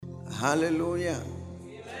Hallelujah.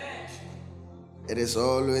 It is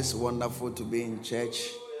always wonderful to be in church.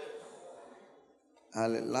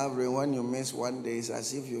 Hallelujah. When you miss one day, it's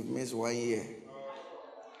as if you've missed 1 year.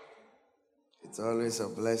 It's always a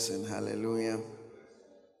blessing. Hallelujah.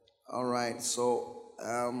 All right. So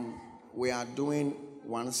we are doing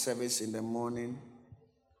one service in the morning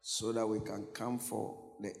so that we can come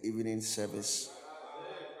for the evening service.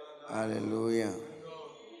 Hallelujah.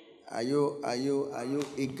 Are you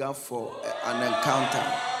eager for an encounter?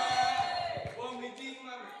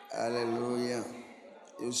 Hallelujah.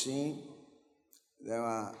 You see, there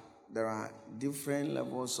are different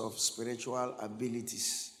levels of spiritual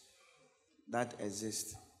abilities that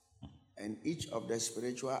exist. And each of the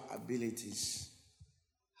spiritual abilities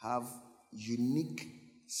have unique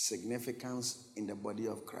significance in the body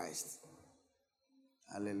of Christ.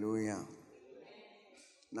 Hallelujah.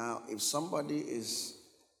 Now, if somebody is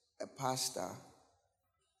a pastor,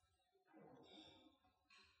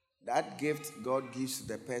 that gift God gives to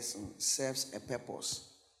the person serves a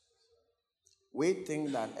purpose. We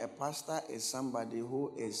think that a pastor is somebody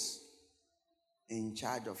who is in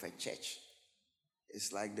charge of a church.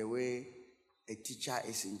 It's like the way a teacher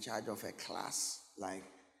is in charge of a class.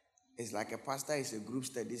 It's like a pastor is a group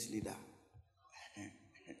studies leader.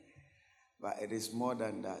 But it is more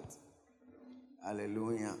than that.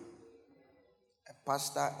 Hallelujah. A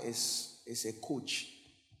pastor is a coach.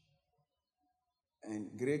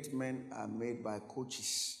 And great men are made by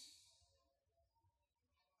coaches.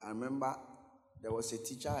 I remember there was a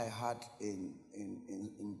teacher I had in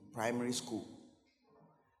primary school.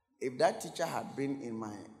 If that teacher had been in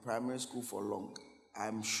my primary school for long,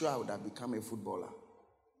 I'm sure I would have become a footballer.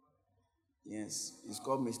 Yes, he's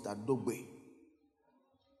called Mr. Dogbe.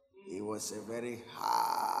 He was a very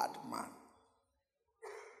hard man.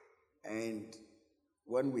 And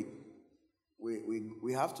when we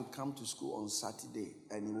have to come to school on Saturday,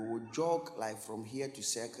 and we would jog like from here to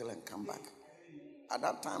Circle and come back. At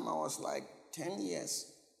that time, I was like 10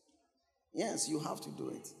 years. Yes, you have to do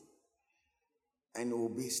it. And we'll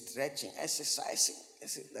be stretching, exercising.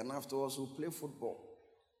 Then afterwards, we'll play football.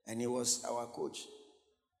 And he was our coach.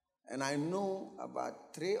 And I know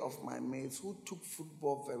about 3 of my mates who took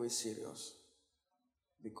football very serious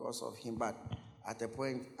because of him. But at a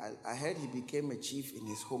point, I heard he became a chief in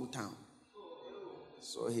his hometown.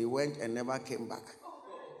 So he went and never came back.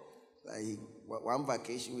 One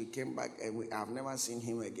vacation, we came back and I've never seen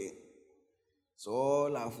him again. So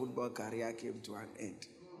all our football career came to an end.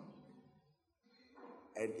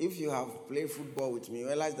 And if you have played football with me, you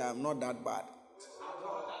realize that I'm not that bad.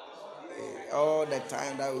 All the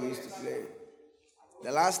time that we used to play.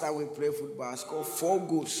 The last time we played football, I scored 4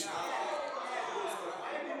 goals.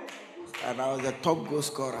 And I was the top goal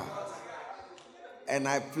scorer. And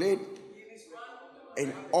I played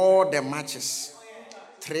in all the matches.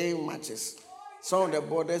 3 matches. Some of the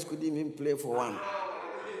boarders couldn't even play for one.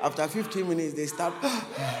 After 15 minutes, they start.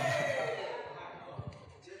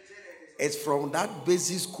 It's from that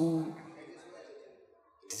basic school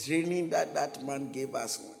training that man gave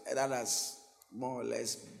us that has more or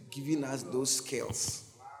less given us those skills.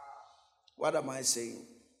 What am I saying?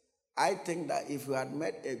 I think that if you had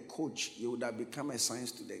met a coach, you would have become a science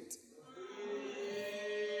student.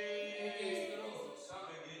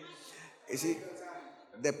 You see,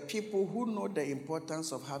 the people who know the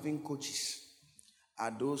importance of having coaches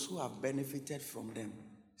are those who have benefited from them.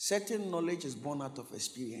 Certain knowledge is born out of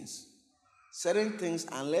experience. Certain things,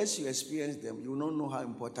 unless you experience them, you don't know how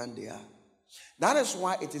important they are. That is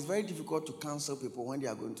why it is very difficult to counsel people when they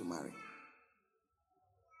are going to marry.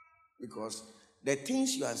 Because the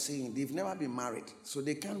things you are saying, they've never been married, so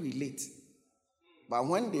they can't relate. But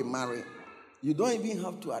when they marry, you don't even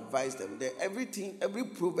have to advise them. Every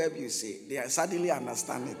proverb you say, they suddenly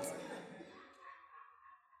understand it.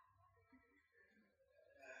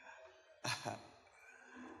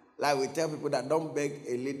 Like we tell people that don't beg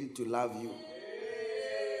a lady to love you.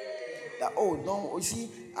 That, oh no, you see,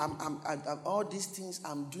 I'm all these things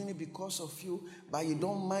I'm doing it because of you, but you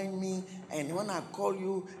don't mind me. And when I call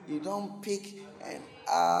you, you don't pick. And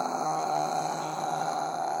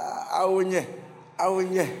awunye.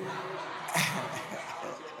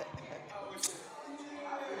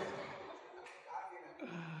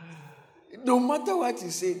 No matter what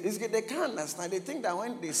you say, they can't understand. They think that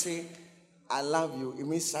when they say, I love you, it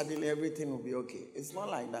means suddenly everything will be okay. It's not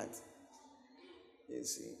like that. You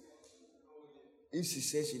see. If she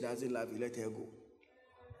says she doesn't love you, let her go.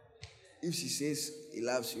 If she says he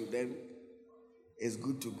loves you, then it's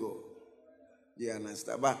good to go. You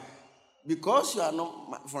understand? But because you are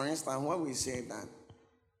not, for instance, when we say that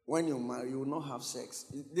when you marry, you will not have sex,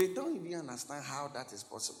 they don't even understand how that is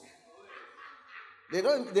possible.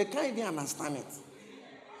 They can't even understand it.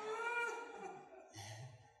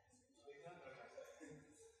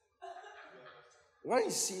 When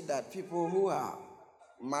you see that people who are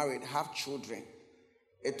married have children,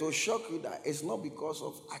 it will shock you that it's not because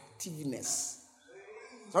of activeness.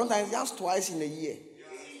 Sometimes just twice in a year.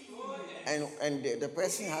 And the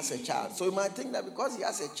person has a child. So you might think that because he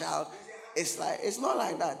has a child, it's not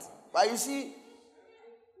like that. But you see,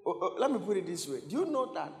 let me put it this way. Do you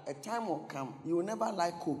know that a time will come, you will never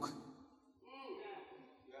like Coke?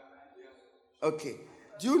 Okay.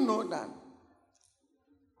 Do you know that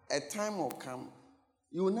a time will come,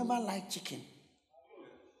 you will never like chicken?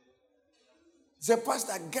 Say,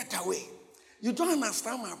 Pastor, get away. You don't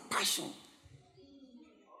understand my passion.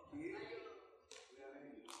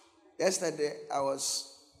 Yesterday,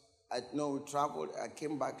 we traveled. I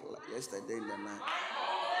came back yesterday in the night.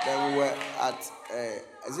 Then we were at,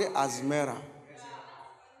 Azmera.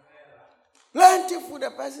 Plenty food. The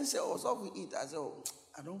person said, so we eat. I said,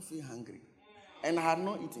 I don't feel hungry. And I had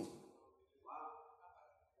not eaten.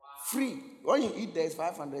 Free. When you eat, there's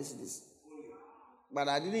 500 cedis. But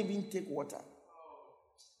I didn't even take water.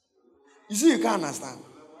 You see, you can't understand.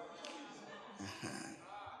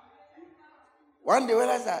 One day, when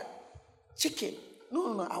I said, chicken.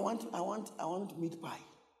 No, I want meat pie.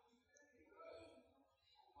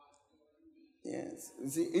 Yes. You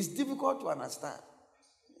see, it's difficult to understand.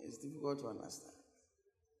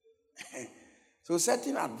 So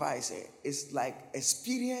certain advice is like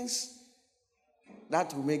experience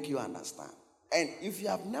that will make you understand. And if you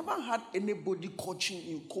have never had anybody coaching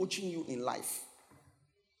you in life,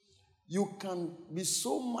 you can be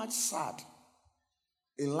so much sad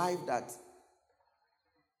in life that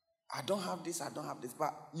I don't have this.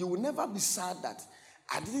 But you will never be sad that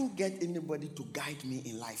I didn't get anybody to guide me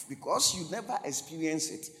in life, because you never experience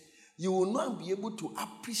it. You will not be able to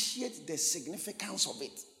appreciate the significance of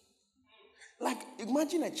it. Like,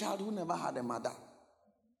 imagine a child who never had a mother.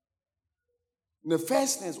 The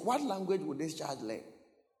first thing is, what language would this child learn?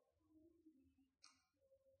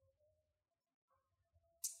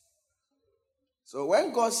 So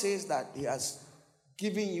when God says that he has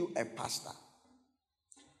given you a pastor,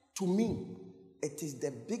 to me, it is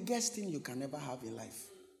the biggest thing you can ever have in life.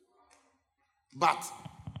 But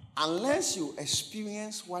unless you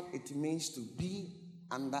experience what it means to be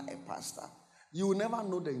under a pastor, you will never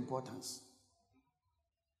know the importance.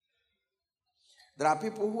 There are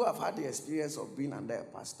people who have had the experience of being under a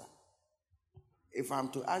pastor. If I'm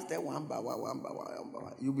to ask them one by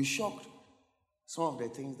one, you'll be shocked. Some of the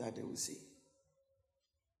things that they will say.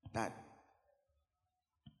 That,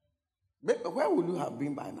 but where would you have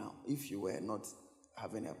been by now if you were not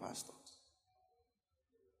having a pastor?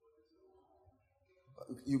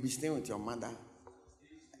 You'll be staying with your mother,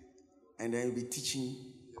 and then you'll be teaching,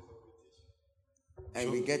 and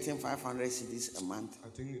you'll be getting 500 cedis a month. I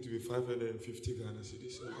think it will be 550 Ghana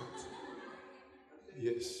cedis a month.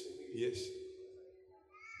 Yes.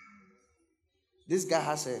 This guy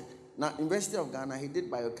has now, University of Ghana, he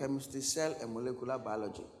did biochemistry, cell and molecular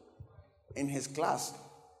biology. In his class,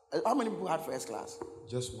 how many people had first class?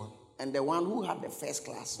 Just one. And the one who had the first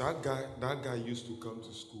class? That guy used to come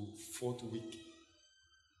to school 4th week.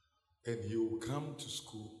 And he will come to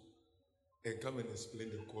school and come and explain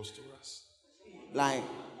the course to us. Like,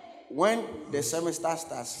 when the semester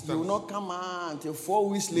starts, he will not come until 4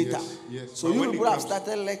 weeks later. Yes. So you people have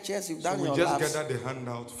started lectures, you've done your labs. We just gather the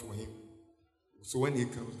handout for him. So when he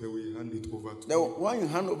comes, then we hand it over to him. When you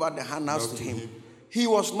hand over the handouts to him, he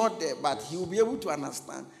was not there, but he will be able to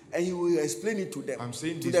understand, and he will explain it to them. I'm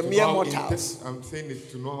saying to the mere mortals. I'm saying it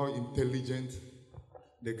to know how intelligent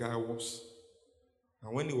the guy was.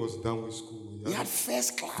 And when he was done with school, he had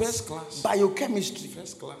first class. First class. Biochemistry.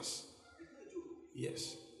 First class.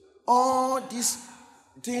 Yes. All these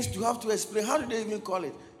things you have to explain. How do they even call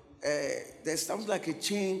it? There's something like a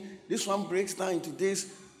chain. This one breaks down into this.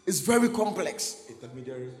 It's very complex.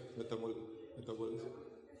 Intermediary metabolism.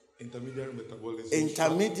 Intermediary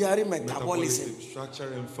metabolism.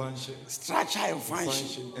 Structure and function.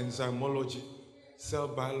 Enzymology. Cell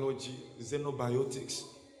biology. Xenobiotics.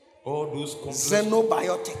 All those complex.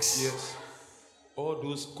 Xenobiotics. Yes. All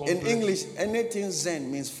those complex. In English, anything Xen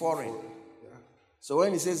means foreign. Yeah. So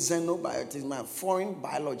when it says xenobiotics, it means foreign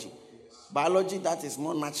biology. Yes. Biology that is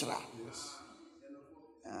not natural. Yes.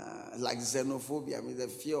 Like xenophobia, means the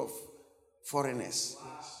fear of foreigners.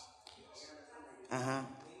 Yes.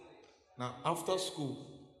 Now, after school,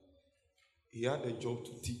 he had a job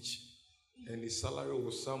to teach. And his salary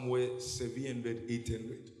was somewhere 700,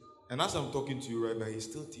 800. And as I'm talking to you right now, he's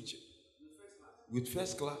still teaching. With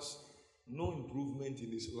first class. No improvement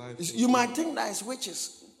in his life. You might think that is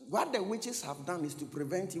witches. what the witches have done is to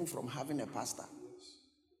prevent him from having a pastor.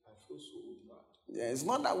 I feel so bad. Yeah, it's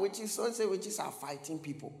not that witches, so say witches are fighting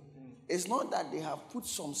people. It's not that they have put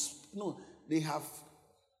some, no, they have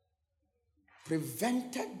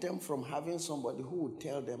prevented them from having somebody who would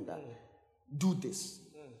tell them that, do this.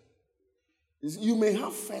 You may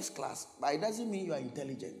have first class, but it doesn't mean you are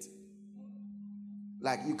intelligent.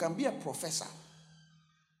 Like you can be a professor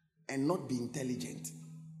and not be intelligent.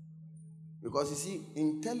 Because you see,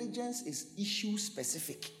 intelligence is issue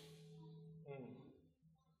specific.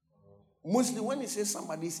 Mostly when you say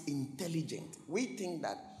somebody is intelligent, we think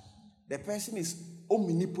that the person is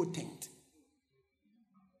omnipotent,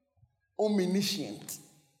 omniscient.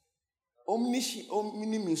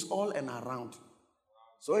 Omni means all and around.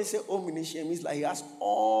 So I say omniscient means like he has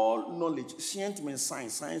all knowledge. Scient means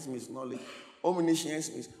science. Science means knowledge. Omniscience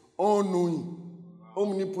means all knowing,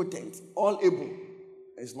 omnipotent, all able.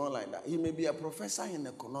 It's not like that. He may be a professor in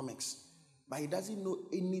economics, but he doesn't know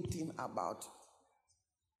anything about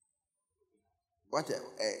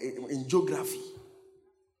in geography.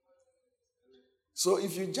 So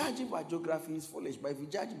if you judge him by geography, he's foolish. But if you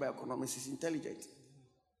judge him by economics, he's intelligent.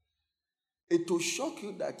 It will shock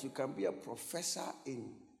you that you can be a professor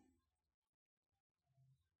in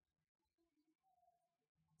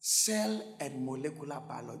cell and molecular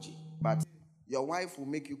biology, but your wife will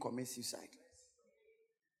make you commit suicide.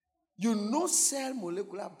 You know cell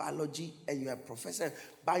molecular biology and you're a professor,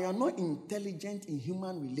 but you're not intelligent in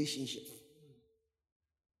human relationships.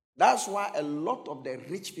 That's why a lot of the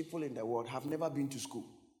rich people in the world have never been to school.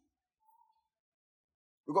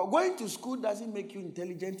 Because going to school doesn't make you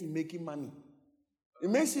intelligent in making money. It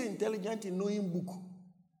makes you intelligent in knowing book.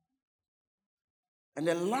 And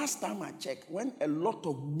the last time I checked, when a lot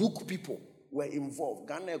of book people were involved,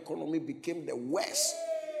 Ghana economy became the worst.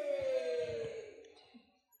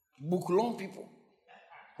 Book loan people.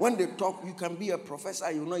 When they talk, you can be a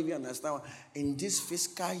professor, you will not even understand. In this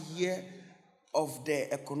fiscal year of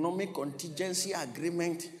the Economic Contingency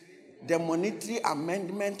Agreement, the Monetary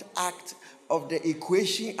Amendment Act of the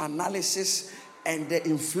equation analysis and the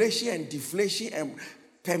inflation and deflation and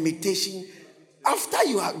permutation, after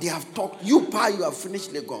they have talked, you have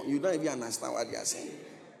finished, they're gone. You don't even understand what they are saying.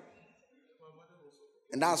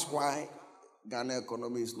 And that's why Ghana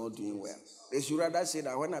economy is not doing well. They should rather say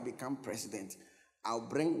that when I become president, I'll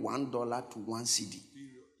bring $1 to 1 cedi.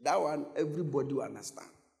 That one, everybody will understand.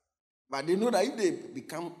 But they know that if they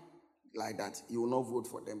become like that, you will not vote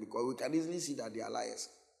for them because we can easily see that they are liars.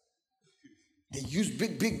 They use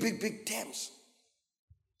big terms.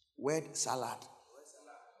 Word salad.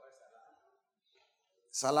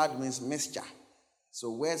 Salad means mixture.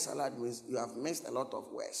 So word salad means you have mixed a lot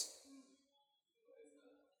of words.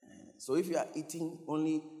 So if you are eating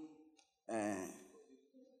only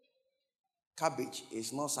cabbage,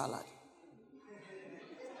 it's not salad.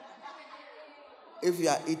 If you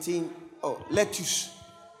are eating lettuce,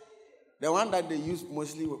 the one that they use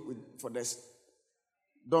mostly for the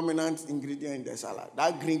dominant ingredient in the salad,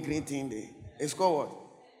 that green thing there, it's called what?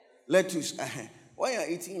 Lettuce. When you are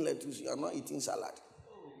eating lettuce, you are not eating salad.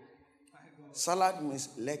 Salad means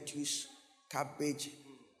lettuce, cabbage,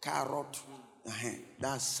 carrot.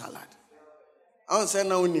 That's salad. I don't say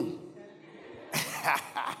no name.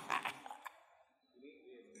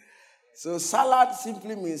 So salad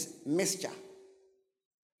simply means mixture.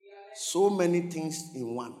 So many things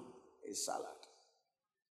in one is salad.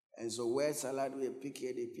 And so where salad we pick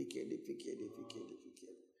here, they pick here,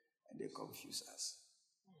 and they confuse us.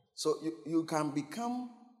 So you can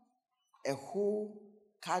become a whole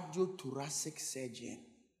cardiothoracic surgeon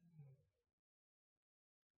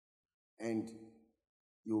and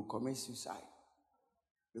you will commit suicide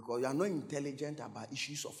because you are not intelligent about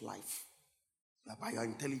issues of life, but you are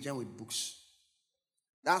intelligent with books.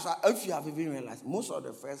 That's why, if you have even realized, most of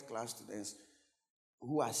the first class students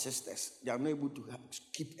who are sisters, they are not able to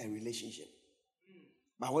keep a relationship.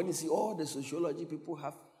 But when you see all the sociology people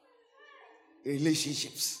have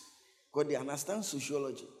relationships, because they understand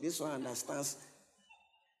sociology. This one understands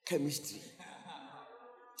chemistry.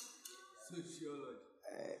 Sociology.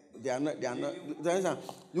 They are not.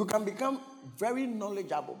 You can become very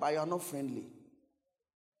knowledgeable, but you are not friendly.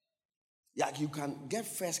 Yeah, you can get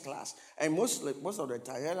first class. And most of the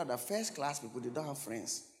time, the first class people, they don't have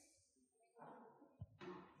friends.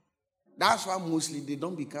 That's why mostly they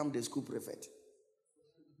don't become the school prefect.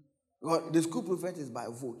 Well, the school prefect is by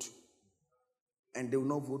vote. And they will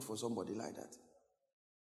not vote for somebody like that.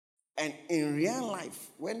 And in real life,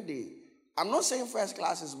 I'm not saying first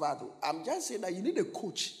class is bad. I'm just saying that you need a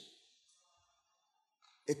coach.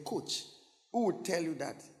 A coach who will tell you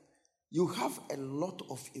that you have a lot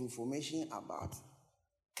of information about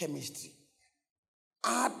chemistry.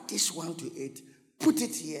 Add this one to it, put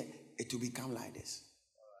it here, it will become like this.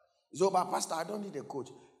 So, but Pastor, I don't need a coach.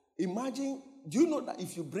 Imagine, do you know that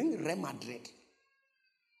if you bring Real Madrid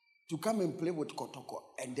to come and play with Kotoko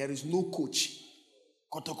and there is no coach,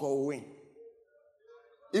 Kotoko will win?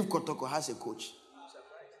 If Kotoko has a coach.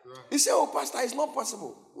 He said, oh, Pastor, it's not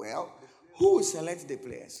possible. Well, who will select the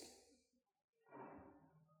players?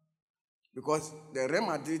 Because the Real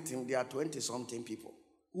Madrid team, there are 20-something people.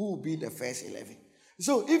 Who will be the first 11?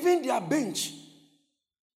 So even their bench,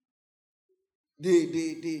 they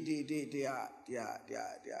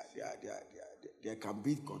can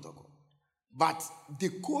beat Kotoko. But the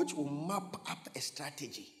coach will map up a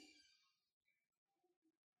strategy.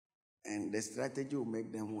 And the strategy will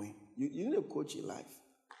make them win. You need a coach in life.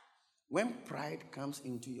 When pride comes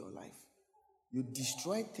into your life, you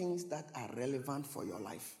destroy things that are relevant for your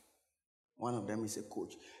life. One of them is a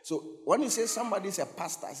coach. So when you say somebody is a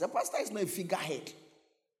pastor is not a figurehead.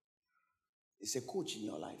 It's a coach in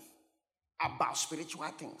your life about spiritual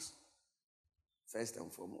things, first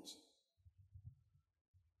and foremost.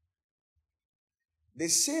 The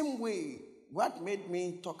same way, what made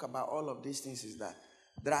me talk about all of these things is that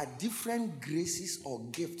there are different graces or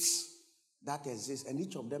gifts that exist, and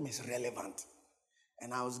each of them is relevant.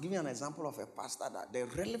 And I was giving an example of a pastor that the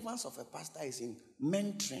relevance of a pastor is in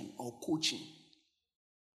mentoring or coaching.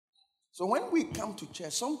 So when we come to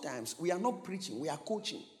church, sometimes we are not preaching, we are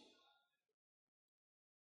coaching.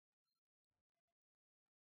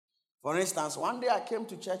 For instance, one day I came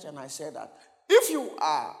to church and I said that if you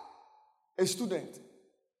are a student,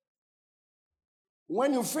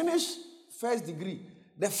 when you finish first degree,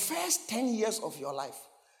 the first 10 years of your life,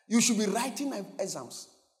 you should be writing exams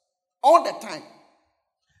all the time.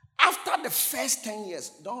 After the first 10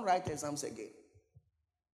 years, don't write exams again.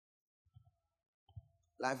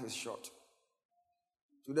 Life is short.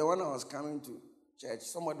 Today when I was coming to church,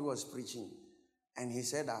 somebody was preaching and he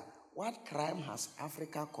said that what crime has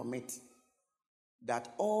Africa committed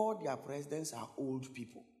that all their presidents are old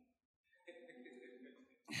people?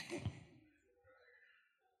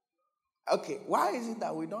 Okay, why is it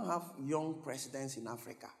that we don't have young presidents in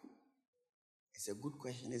Africa? It's a good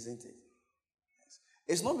question, isn't it? Yes.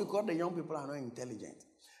 It's not because the young people are not intelligent.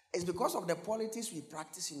 It's because of the politics we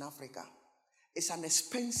practice in Africa. It's an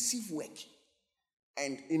expensive work.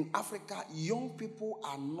 And in Africa, young people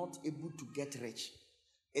are not able to get rich.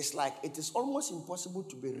 It's like it is almost impossible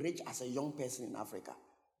to be rich as a young person in Africa.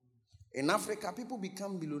 In Africa, people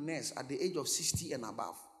become millionaires at the age of 60 and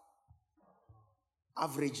above,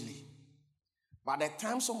 averagely. By the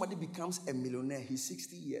time somebody becomes a millionaire, he's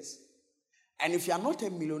 60 years. And if you are not a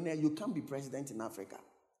millionaire, you can't be president in Africa.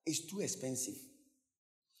 It's too expensive.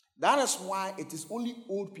 That is why it is only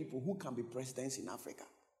old people who can be presidents in Africa.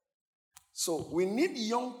 So we need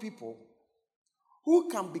young people who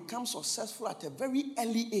can become successful at a very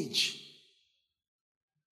early age.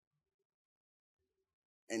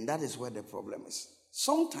 And that is where the problem is.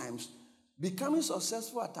 Sometimes becoming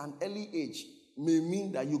successful at an early age may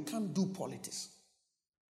mean that you can't do politics.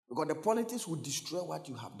 Because the politics will destroy what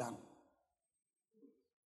you have done.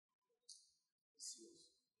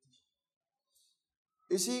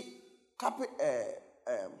 You see,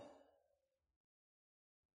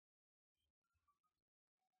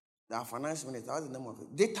 the finance minister, what's the name of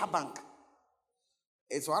it? Data Bank.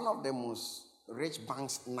 It's one of the most rich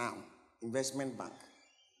banks now, investment bank.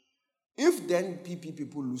 If then PP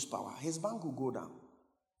people lose power, his bank will go down.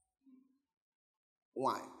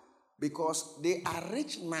 Why? Because they are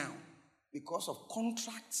rich now because of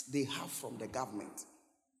contracts they have from the government.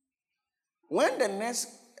 When the next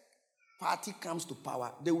party comes to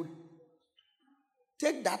power, they will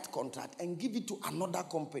take that contract and give it to another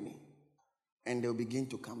company, and they'll begin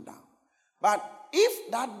to come down. But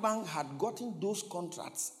if that bank had gotten those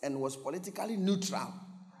contracts and was politically neutral,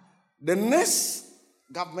 the next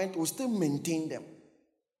government will still maintain them.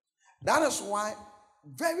 That is why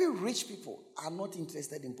very rich people are not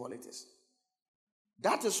interested in politics.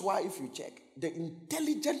 That is why if you check, the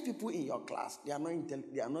intelligent people in your class, they are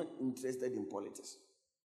not interested in politics.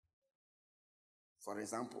 For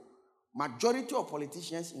example, majority of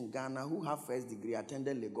politicians in Ghana who have first degree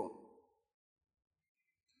attended Legon.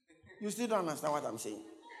 You still don't understand what I'm saying.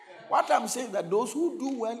 What I'm saying is that those who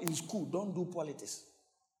do well in school don't do politics.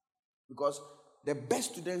 Because the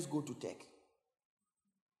best students go to tech.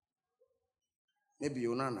 Maybe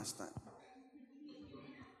you don't understand.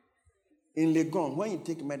 In Legon, when you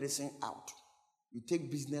take medicine out, you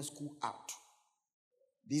take business school out.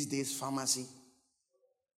 These days, pharmacy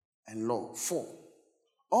and law, 4.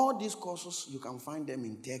 All these courses, you can find them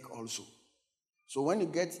in tech also. So when you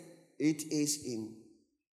get 8 A's in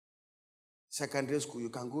secondary school, you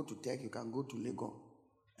can go to Tech, you can go to Legon.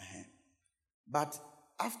 But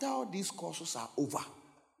after all these courses are over,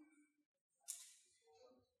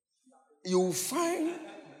 you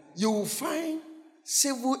will find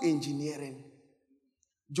civil engineering,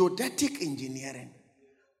 geodetic engineering,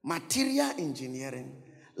 material engineering,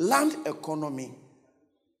 land economy,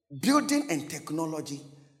 building and technology,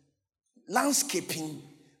 landscaping,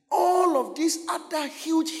 all of these other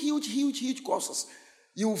huge courses.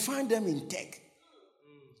 You will find them in Tech.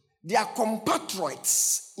 Their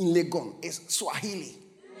compatriots in Legon is Swahili,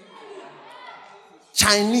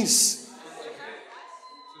 Chinese,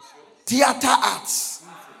 theater arts,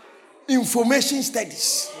 information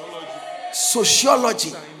studies,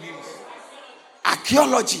 sociology,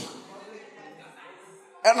 archaeology.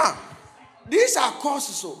 And now, these are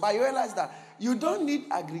courses, but you realize that you don't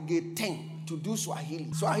need aggregate 10 to do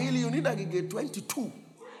Swahili. Swahili, you need aggregate 22.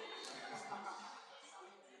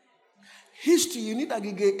 History, you need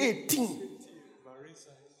aggregate 18.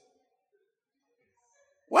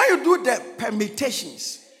 When you do the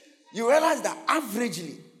permutations, you realize that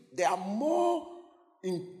averagely, there are more,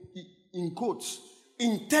 in quotes,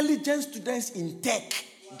 intelligent students in Tech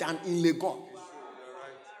than in Legon.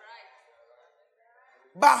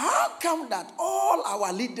 But how come that all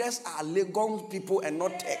our leaders are Legon people and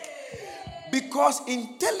not Tech? Because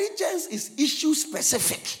intelligence is issue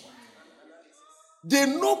specific. They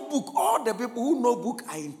know book. All the people who know book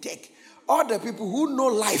are in Tech. All the people who know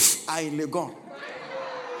life are in Legon.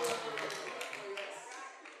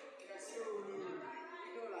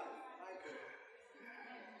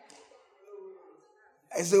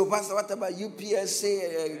 I say, Pastor, what about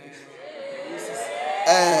UPSA?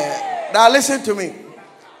 Now listen to me.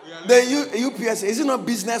 The UPSA, is it not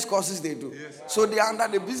business courses they do? Yes. So they are under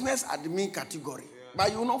the business admin category. Yeah.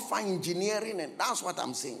 But you will not find engineering, and that's what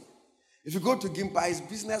I'm saying. If you go to GIMPA, it's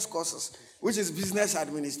business courses, which is business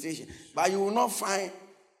administration. But you will not find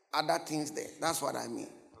other things there. That's what I mean.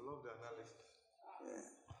 I love the analysis. Yeah.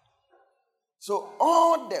 So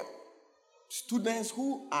all the students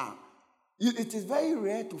who are, it is very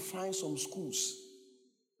rare to find some schools.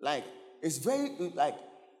 Like, it's very, like,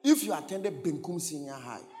 if you attended Benkum Senior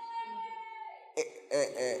High,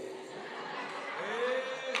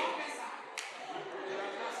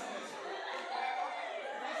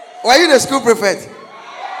 were you the school prefect?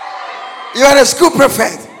 You are the school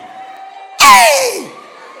prefect. Hey!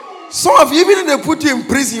 Some of you, even if they put you in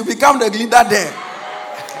prison, you become the leader there.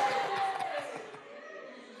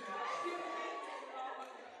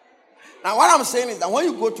 Now, what I'm saying is that when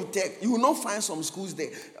you go to Tech, you will not find some schools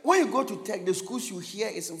there. When you go to Tech, the schools you hear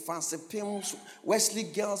is in Fancy Pim, Wesley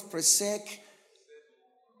Girls, Presec.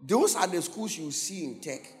 Those are the schools you see in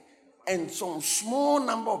Tech. And some small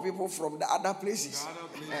number of people from the other places.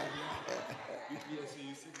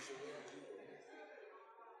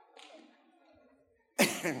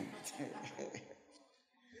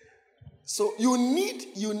 So you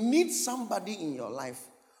need somebody in your life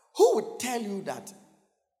who would tell you that,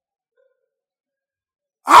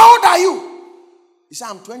 how old are you? He said,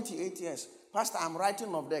 I'm 28 years. Pastor, I'm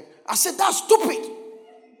writing of deck. I said, that's stupid.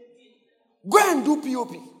 Go and do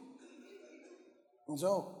POP. And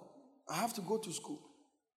so, I have to go to school.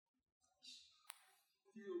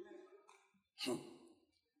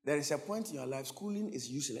 There is a point in your life, schooling is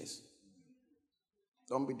useless.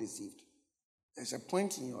 Don't be deceived. There's a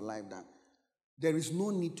point in your life that there is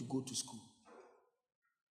no need to go to school.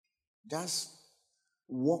 Just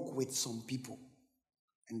walk with some people,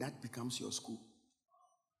 and that becomes your school.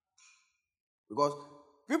 Because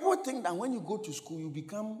people think that when you go to school, you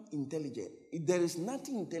become intelligent. There is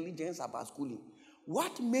nothing intelligent about schooling.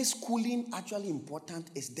 What makes schooling actually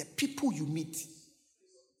important is the people you meet.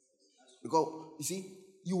 Because, you see,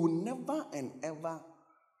 you will never and ever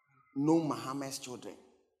know Muhammad's children,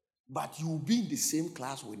 but you will be in the same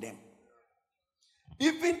class with them.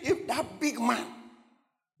 Even if that big man,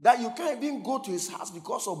 that you can't even go to his house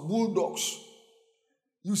because of bulldogs,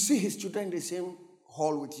 you see his children in the same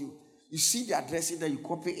hall with you. You see their dressing, then you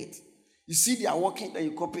copy it. You see their walking, then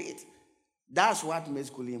you copy it. That's what makes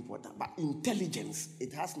schooling important. But intelligence,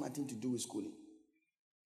 it has nothing to do with schooling.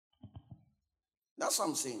 That's what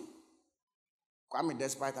I'm saying. Kwame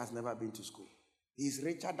Despite has never been to school. He's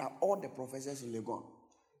richer than all the professors in Legon.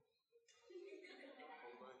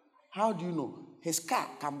 How do you know? His car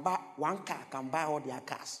can buy, one car can buy all their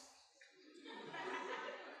cars.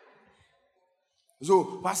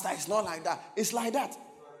 So, Pastor, it's not like that. It's like that.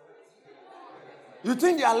 You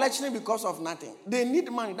think they are lecturing because of nothing? They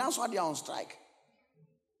need money. That's why they are on strike.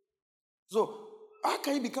 So, how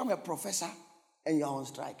can you become a professor and you're on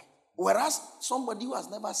strike? Whereas somebody who has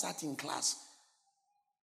never sat in class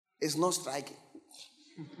It's not striking.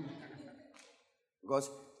 Because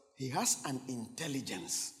he has an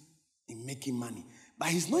intelligence in making money. But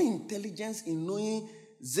he's not intelligence in knowing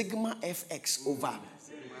Sigma FX over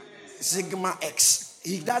Sigma X.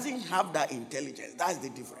 He doesn't have that intelligence. That's the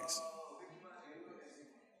difference.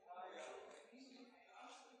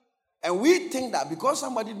 And we think that because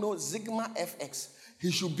somebody knows Sigma FX,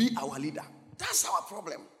 he should be our leader. That's our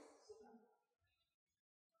problem.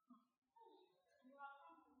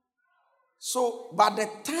 So by the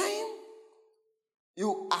time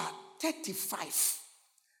you are 35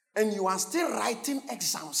 and you are still writing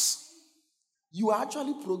exams, you are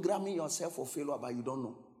actually programming yourself for failure, but you don't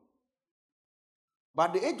know. By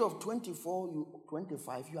the age of 24,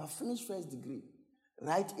 25, you have finished first degree.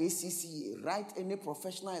 Write ACCA, write any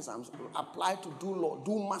professional exams, apply to do law,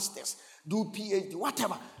 do masters, do PhD,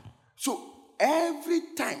 whatever. So every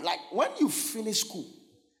time, like when you finish school,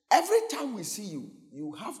 every time we see you,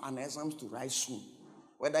 you have an exam to write soon.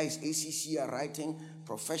 Whether it's ACCA, writing,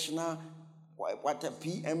 professional, what a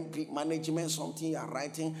PMP management, something you are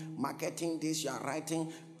writing, marketing this, you are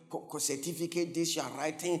writing, certificate this, you are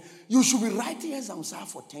writing. You should be writing exams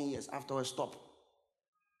for 10 years after a stop.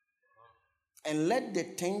 And let the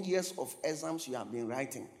 10 years of exams you have been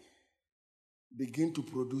writing begin to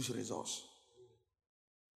produce results.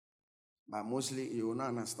 But mostly you will not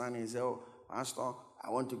understand is, oh, Pastor,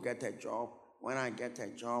 I want to get a job. When I get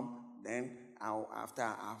a job, then after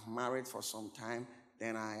I've married for some time,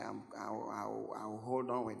 then I'll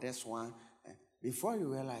hold on with this one. Before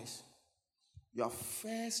you realize, your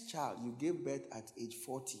first child, you gave birth at age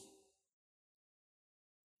 40.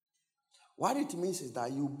 What it means is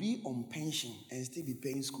that you'll be on pension and still be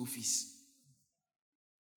paying school fees.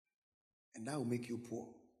 And that will make you poor.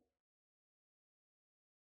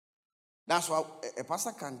 That's why a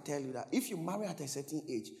pastor can tell you that if you marry at a certain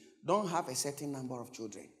age, don't have a certain number of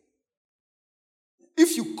children.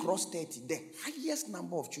 If you cross 30, the highest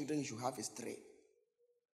number of children you should have is 3.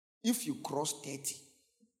 If you cross 30,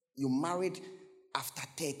 you married after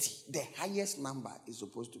 30, the highest number is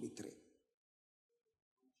supposed to be 3.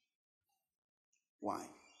 Why?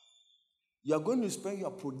 You are going to spend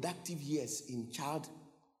your productive years in child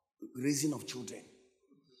raising of children.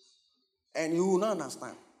 And you will not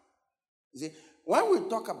understand. You see, when we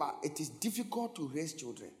talk about it is difficult to raise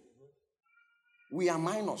children, we are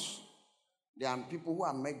minors. There are people who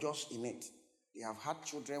are majors in it. They have had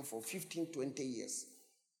children for 15, 20 years.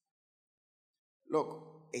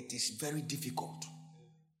 Look, it is very difficult.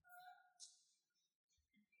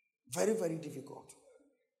 Very, very difficult.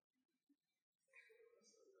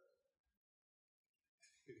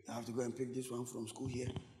 You have to go and pick this one from school here.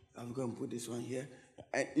 You have to go and put this one here.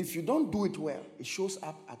 And if you don't do it well, it shows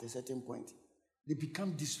up at a certain point. They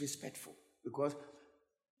become disrespectful because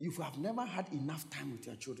you have never had enough time with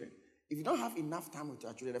your children. If you don't have enough time with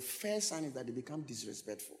your children, the first sign is that they become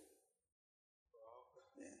disrespectful.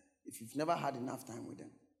 Yeah. If you've never had enough time with them.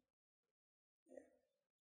 Yeah.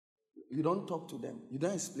 You don't talk to them. You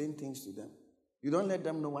don't explain things to them. You don't let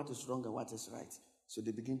them know what is wrong and what is right. So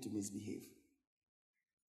they begin to misbehave.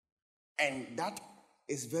 And that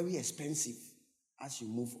is very expensive as you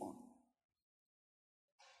move on.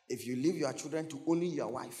 If you leave your children to only your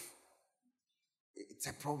wife, it's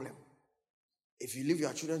a problem. If you leave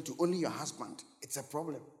your children to only your husband, it's a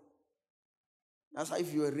problem. That's why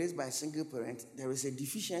if you were raised by a single parent, there is a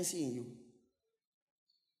deficiency in you.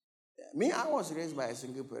 Me, I was raised by a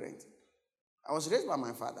single parent. I was raised by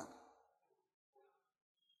my father.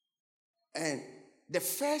 And the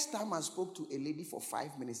first time I spoke to a lady for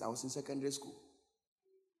 5 minutes, I was in secondary school.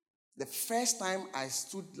 The first time I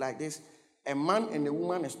stood like this, a man and a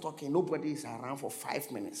woman is talking, nobody is around for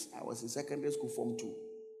 5 minutes. I was in secondary school, Form 2.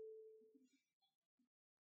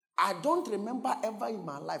 I don't remember ever in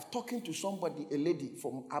my life talking to somebody, a lady,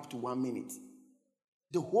 from up to 1 minute.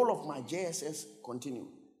 The whole of my JSS continued.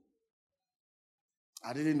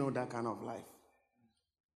 I didn't know that kind of life.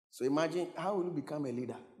 So imagine, how will you become a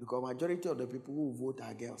leader? Because majority of the people who vote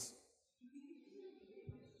are girls.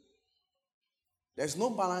 There's no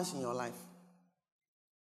balance in your life.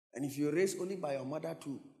 And if you're raised only by your mother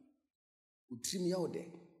too, you trim you out there.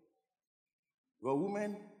 Well,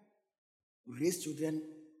 women raise children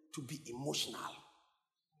to be emotional.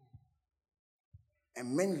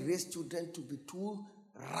 And men raise children to be too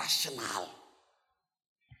rational.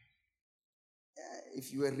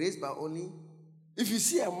 If you were raised by only, if you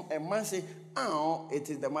see a man say, oh, it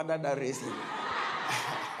is the mother that raised him.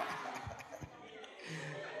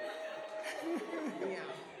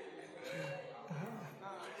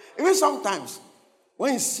 Even sometimes,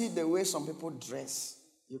 when you see the way some people dress,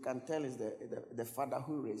 you can tell it's the father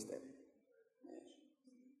who raised them.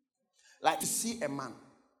 Like you see a man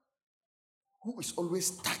who is always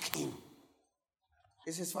stuck in.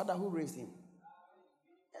 It's his father who raised him.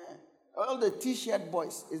 Yeah. All the t-shirt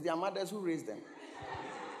boys, it's their mothers who raised them.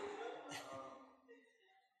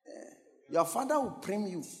 Yeah. Your father will prime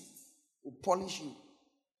you, will polish you,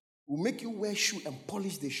 will make you wear shoe and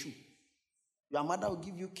polish the shoe. Your mother will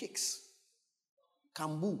give you kicks,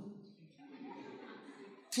 kambu,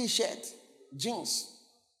 t-shirt, jeans,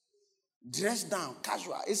 dress down,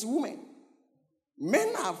 casual. It's women.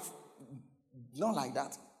 Men are not like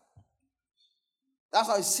that. That's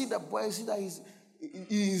how you see the boy, see that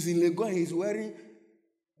he's in Lagos, he's wearing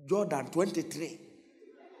Jordan 23.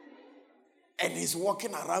 And he's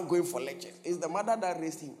walking around going for lectures. It's the mother that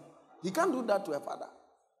raised him. He can't do that to a father.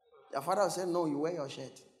 Your father will say, no, you wear your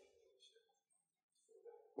shirt.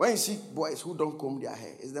 When you see boys who don't comb their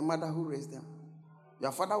hair, it's the mother who raised them.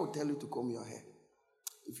 Your father will tell you to comb your hair.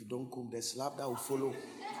 If you don't comb, the slap that will follow.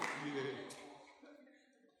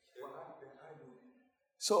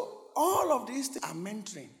 So all of these things are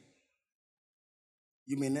mentoring.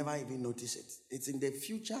 You may never even notice it. It's in the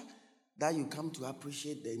future that you come to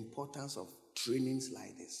appreciate the importance of trainings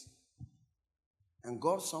like this. And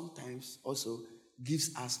God sometimes also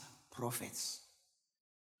gives us prophets.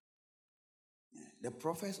 Yeah. The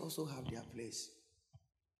prophets also have their place.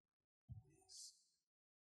 Yes.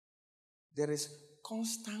 There is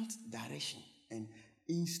constant direction and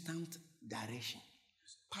instant direction.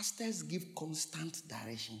 Pastors give constant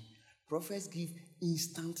direction. Prophets give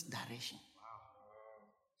instant direction.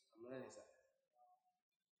 Wow.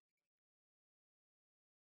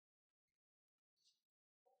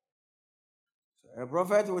 So a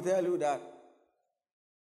prophet will tell you that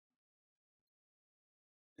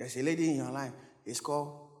there's a lady in your life. It's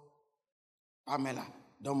called Pamela.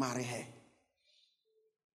 Don't marry her.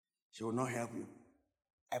 She will not help you.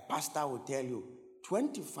 A pastor will tell you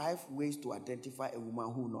 25 ways to identify a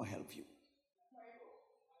woman who will not help you.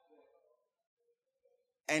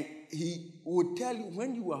 And he will tell you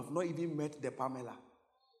when you have not even met the Pamela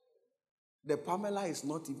is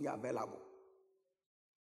not even available.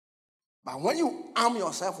 But when you arm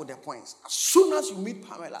yourself with the points, as soon as you meet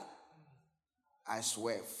Pamela, I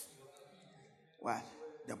swear. Well,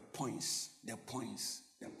 the points.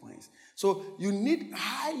 So you need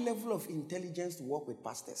high level of intelligence to work with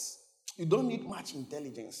pastors. You don't need much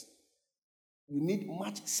intelligence. You need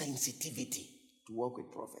much sensitivity to work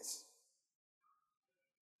with prophets.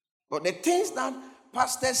 But the things that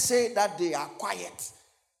pastors say that they are quiet,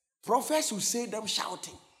 prophets will say them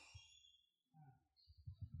shouting.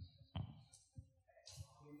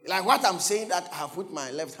 Like what I'm saying that I have put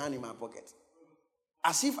my left hand in my pocket.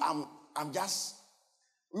 As if I'm just...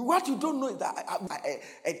 What you don't know is that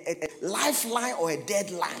a lifeline or a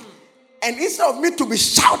deadline. And instead of me to be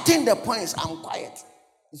shouting the points, I'm quiet.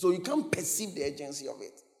 So you can't perceive the urgency of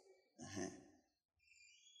it.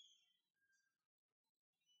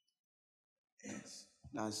 Yes.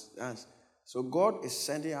 That's so God is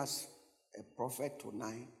sending us a prophet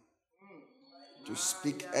tonight to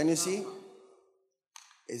speak. And you see,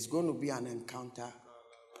 it's going to be an encounter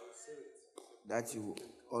that you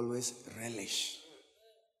always relish.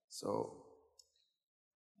 So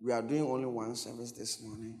we are doing only one service this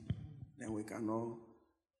morning. Then we can all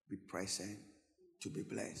be present to be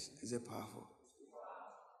blessed. Is it powerful?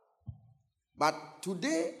 But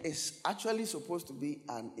today is actually supposed to be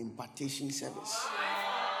an impartation service.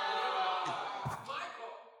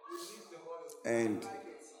 And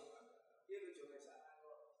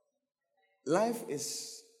life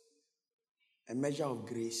is a measure of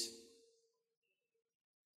grace.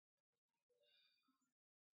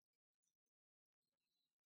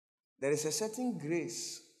 There is a certain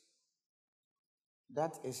grace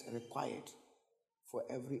that is required for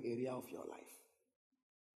every area of your life.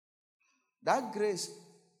 That grace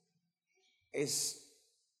is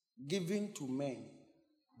given to men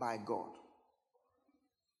by God.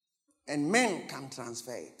 And men can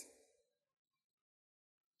transfer it.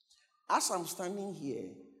 As I'm standing here,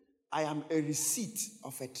 I am a receipt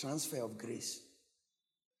of a transfer of grace.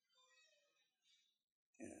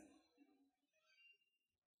 Yeah.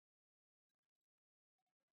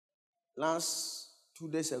 Last 2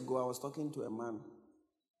 days ago, I was talking to a man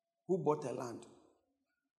who bought a land.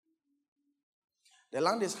 The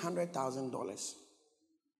land is $100,000.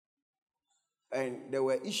 And there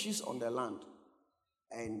were issues on the land.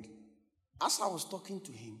 And as I was talking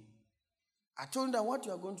to him, I told him that what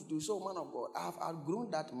you are going to do, so man of God, I have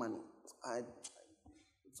outgrown that money.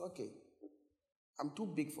 It's okay. I'm too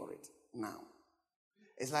big for it now.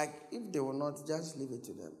 It's like, if they will not, just leave it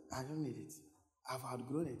to them. I don't need it. I've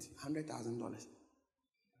outgrown it. $100,000.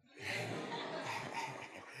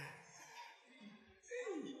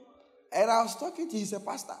 And I was talking to him, he's a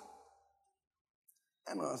pastor.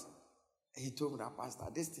 And he told me that, Pastor,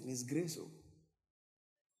 this thing is grace.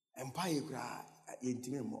 Empire cry,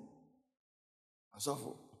 intimate more.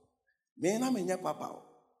 So, me na me nya papa.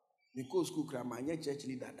 Me go school cry, my church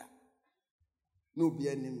leader. No be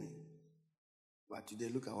enemy. But today,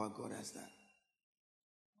 look at what God has done.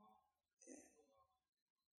 Yeah.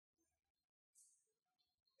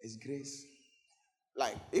 It's grace.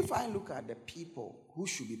 Like, if I look at the people who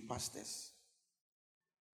should be pastors,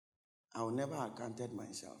 I will never have counted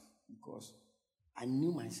myself because I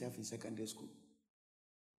knew myself in secondary school.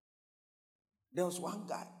 There was one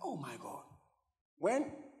guy, oh my God.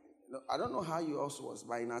 When, I don't know how you also was,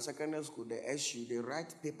 but in our secondary school, the SU, they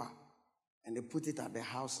write paper and they put it at the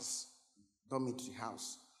houses, dormitory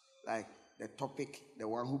house. Like the topic, the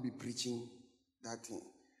one who be preaching that thing.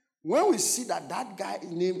 When we see that guy's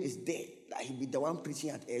name is there, that he be the one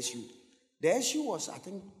preaching at SU. The SU was, I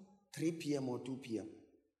think, 3 p.m. or 2 p.m.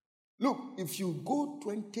 Look, if you go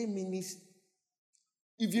 20 minutes,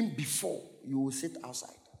 even before, you will sit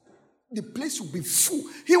outside. The place will be full.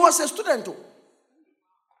 He was a student too.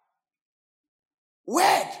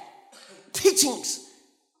 Word, teachings.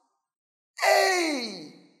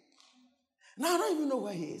 Hey! Now I don't even know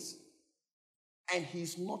where he is. And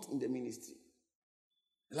he's not in the ministry.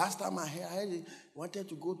 Last time I heard he wanted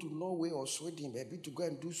to go to Norway or Sweden, maybe to go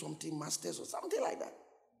and do something, masters or something like that.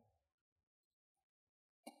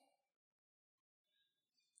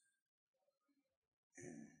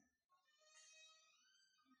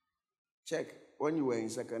 Check, when you were in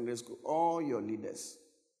secondary school, all your leaders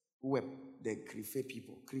who were the Crife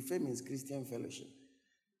people. Crife means Christian fellowship.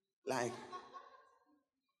 Like,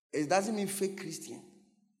 it doesn't mean fake Christian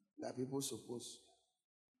that people suppose.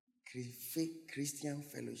 Crife Christian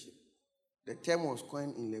fellowship. The term was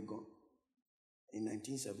coined in Legon in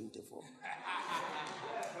 1974.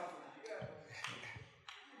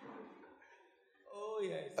 Oh,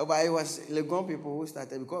 yes. But it was Legon people who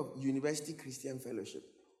started because of University Christian Fellowship.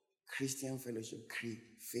 Christian Fellowship,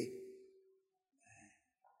 Crife.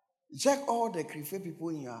 Check all the Crife people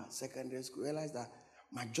in your secondary school. Realize that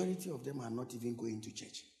majority of them are not even going to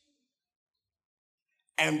church.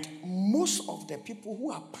 And most of the people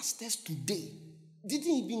who are pastors today didn't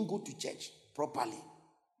even go to church properly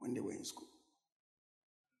when they were in school.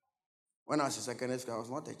 When I was in secondary school, I was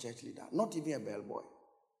not a church leader, not even a bellboy.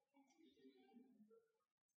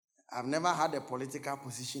 I've never had a political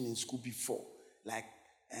position in school before, like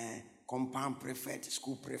compound prefect,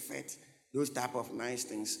 school prefect, those type of nice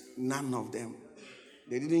things. None of them.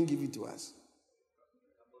 They didn't give it to us.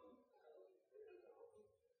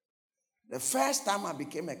 The first time I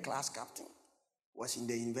became a class captain was in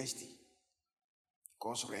the university,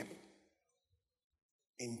 course rep,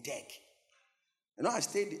 in tech. You know, I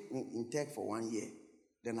stayed in tech for 1 year.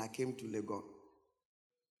 Then I came to Legon.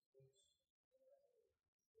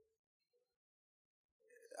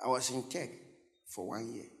 I was in tech for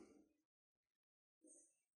 1 year.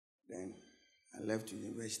 Then I left to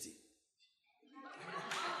university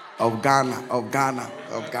of Ghana.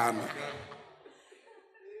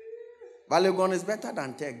 But Legon is better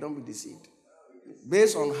than tech, don't be deceived.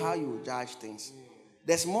 Based on how you judge things.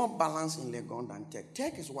 There's more balance in Legon than tech.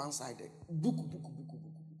 Tech is one-sided. Book.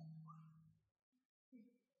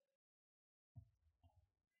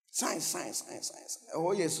 Science.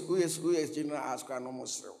 Who is general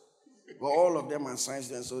astronomers? But all of them are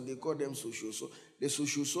science, and so they call them social. So the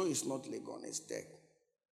social is not Legon, it's tech.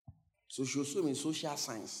 Social means social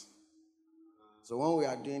science. So when we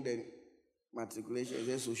are doing the matriculation,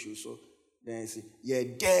 it's social. Then I say, yeah,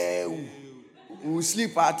 there. We'll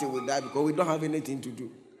sleep party with that because we don't have anything to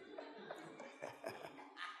do.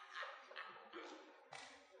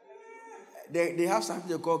 They have something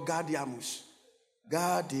they call Gardiamus.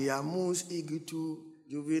 Gardiamus igitu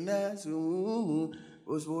juvenes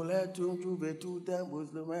osmoletum juvetutem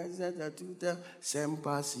osmoletum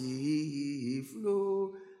sempasi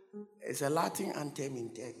flow. It's a Latin anthem in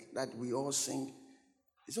tech that we all sing.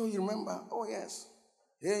 So you remember? Oh yes.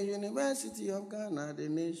 The University of Ghana, the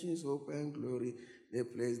nation's hope and glory, the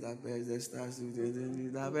place that bears the stars,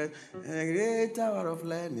 the best, and a great tower of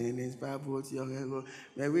learning, inspire both young and old.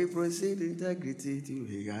 May we proceed integrity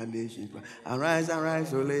to a nation. Arise,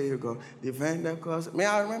 so let you go. Defend the cause. May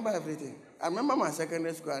I remember everything? I remember my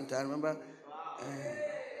secondary school, and I remember.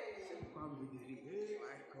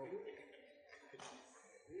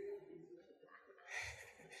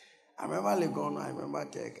 I remember Legon, I remember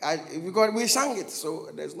Tech. Because we sang it, so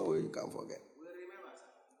there's no way you can forget.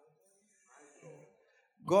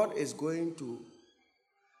 God is going to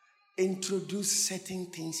introduce certain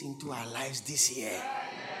things into our lives this year.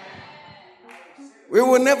 We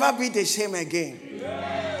will never be the same again.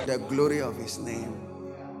 The glory of his name.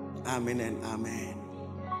 Amen and amen.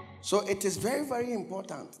 So it is very, very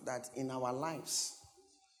important that in our lives,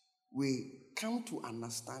 we come to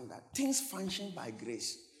understand that things function by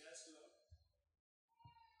grace.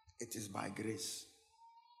 It is by grace.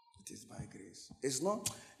 It is by grace. It's not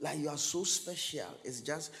like you are so special. It's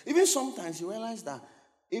just, even sometimes you realize that,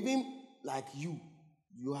 even like you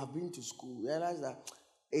have been to school, you realize that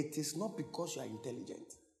it is not because you are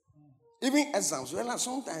intelligent. Even exams, you realize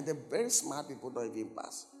sometimes the very smart people don't even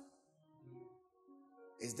pass.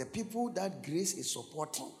 It's the people that grace is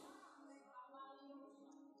supporting.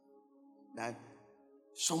 That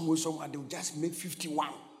somewhere, they will just make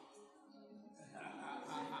 51.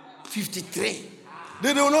 53.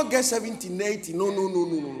 They will not get 17, 80.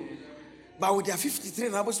 No. But with their 53,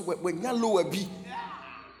 when you lower B.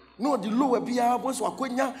 No, the lower B, I was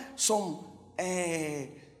some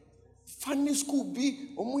funny school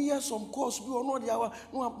B, or some course B, or no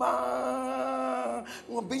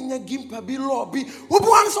being a gimpa B law B. Who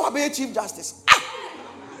wants to be a chief justice?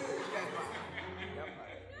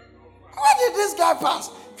 Where did this guy pass?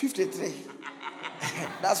 53.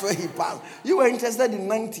 That's where he passed. You were interested in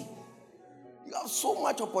 90. You have so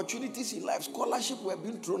much opportunities in life. Scholarship were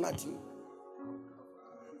being thrown at you.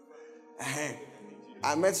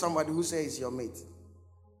 I met somebody who says he's your mate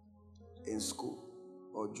in school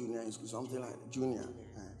or junior in school, something like that. Junior.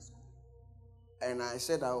 And I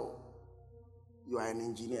said, "Oh, you are an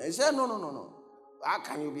engineer." He said, No. How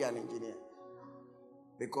can you be an engineer?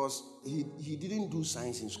 Because he didn't do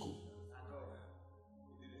science in school.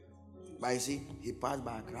 But you see, he passed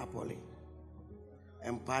by Accra Poly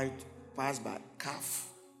and passed by CAF.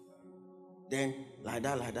 Then like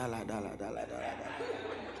that.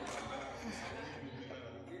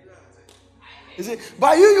 You see,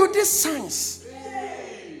 but you did science.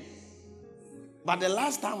 But the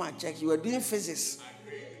last time I checked, you were doing physics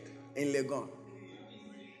in Legon.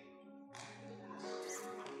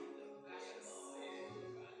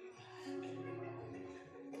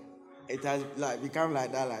 It has become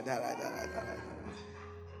like that.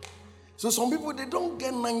 So some people, they don't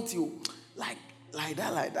get 90 like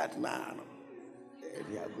that. Nah, no.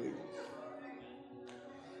 They are going.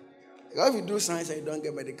 Because if you do science and you don't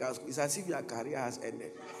get medical school, it's as if your career has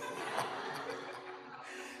ended.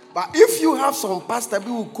 But if you have some pastor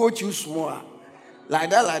who will coach you small, like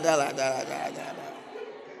that,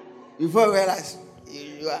 before you realize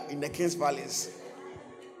you are in the King's Palace.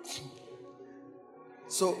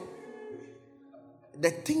 So,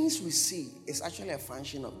 the things we see is actually a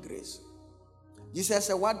function of grace. Jesus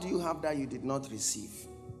said, "What do you have that you did not receive?"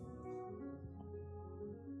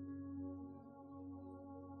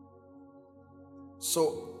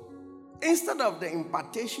 So, instead of the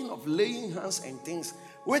impartation of laying hands and things,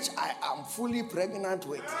 which I am fully pregnant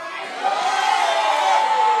with.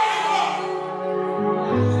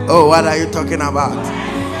 Oh, what are you talking about?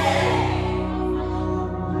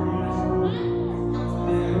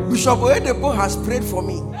 Bishop Oyedepo has prayed for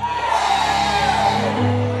me.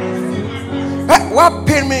 What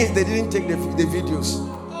pained me is they didn't take the videos.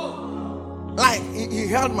 Like, he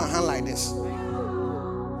held my hand like this.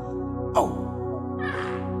 Oh.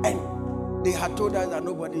 And they had told us that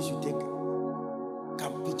nobody should take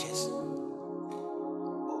pictures.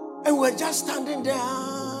 And we're just standing there.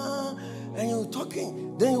 And you're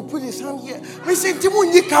talking. Then you put his hand here. We say,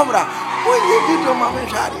 Timunyi camera. When you did your mama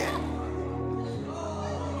shari.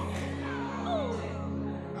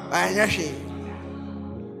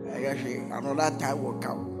 Another time will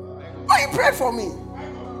come. Oh, you prayed for me.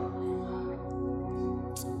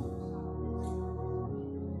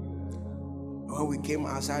 When we came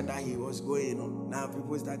outside that he was going on, now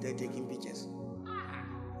people started taking pictures.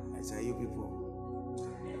 I said, you people.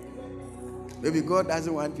 Maybe God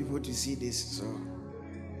doesn't want people to see this, so.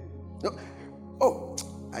 No. Oh,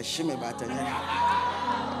 I shame about it.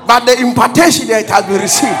 But the impartation that has been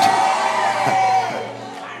received.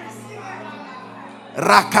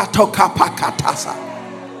 Rakatoka pakatasa.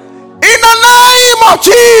 In the name of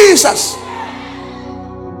Jesus.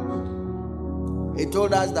 He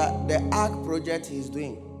told us that the ARC project he's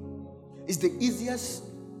doing is the easiest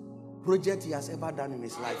project he has ever done in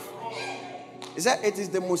his life. He said it is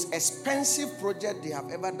the most expensive project they have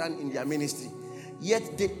ever done in their ministry,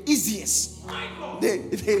 yet the easiest. The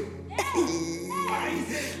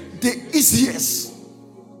easiest.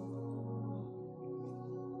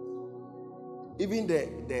 Even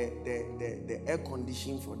the air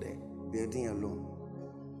conditioning for the building alone.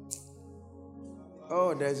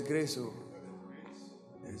 Oh, there's grace. Oh,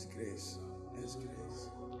 there's grace. There's grace.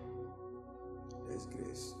 There's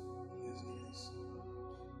grace. There's grace.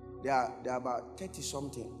 There are about 30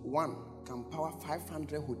 something. One can power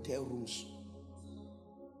 500 hotel rooms.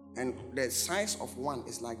 And the size of one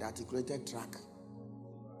is like the articulated track.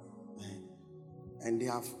 And they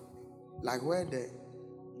have, like where the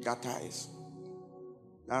gutter is,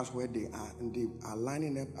 that's where they are. And they are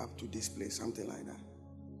lining up to this place, something like that.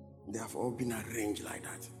 They have all been arranged like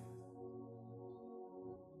that.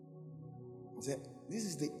 This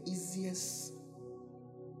is the easiest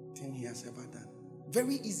thing he has ever done.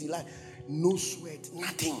 Very easy, like no sweat,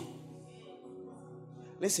 nothing.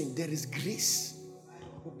 Listen, there is grace.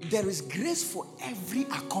 There is grace for every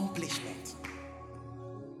accomplishment.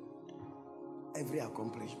 Every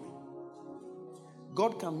accomplishment.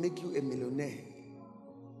 God can make you a millionaire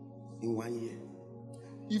in 1 year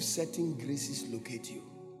if certain graces locate you.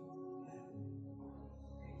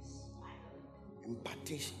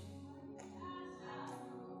 Impartation.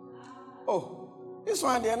 Oh, this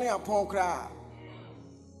one they are upon cry.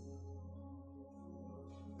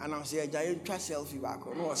 And I'll say, I just selfie back.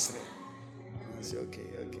 No, I say, okay.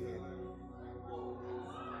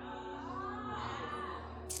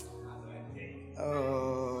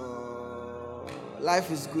 Oh, life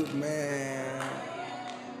is good, man.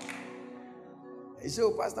 You say,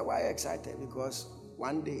 oh, Pastor, why are you excited? Because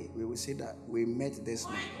one day we will say that we met this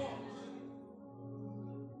man.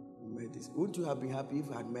 We met this. Wouldn't you have been happy if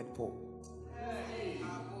you had met Paul?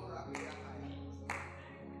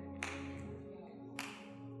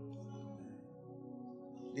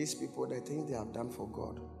 These people, the things they have done for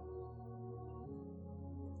God.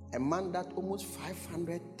 A man that almost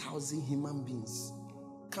 500,000 human beings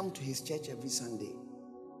come to his church every Sunday.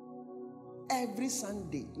 Every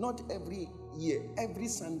Sunday, not every year, every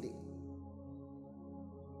Sunday.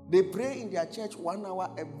 They pray in their church 1 hour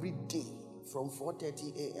every day from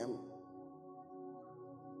 4:30 a.m.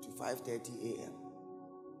 to 5:30 a.m.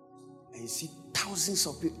 And you see thousands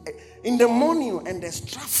of people in the morning, and there's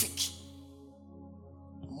traffic.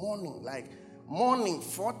 Morning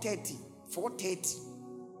 4:30.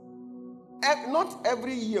 Not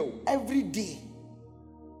every year, every day.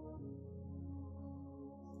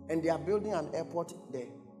 And they are building an airport there.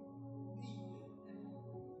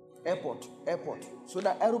 Airport. So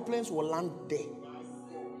that aeroplanes will land there.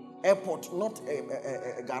 Airport, not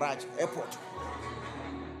a garage. Airport.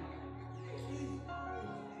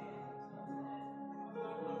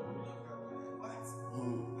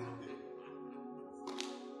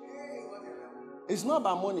 It's not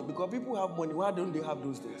about money, because people have money. Why don't they have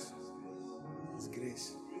those things? It's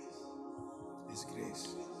grace. It's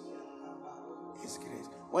grace. It's grace.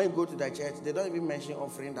 When you go to the church, they don't even mention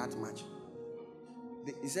offering that much.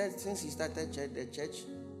 He said since he started church, the church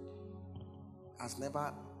has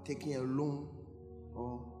never taken a loan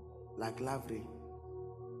or like lavery.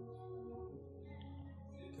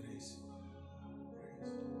 Grace.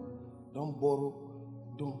 Don't borrow.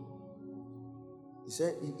 Don't. He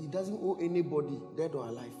said he doesn't owe anybody, dead or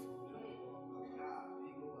alive.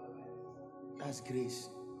 That's grace.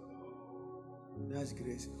 That's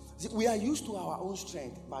grace. See, we are used to our own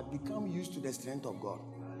strength, but become used to the strength of God.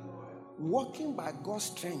 Walking by God's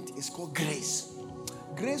strength is called grace.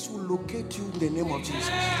 Grace will locate you in the name of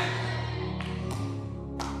Jesus.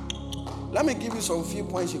 Let me give you some few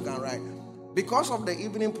points you can write. Because of the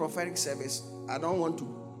evening prophetic service, I don't want to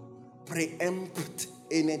preempt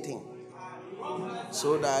anything.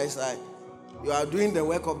 So that it's like you are doing the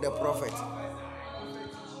work of the prophet.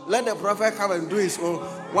 Let the prophet come and do his own.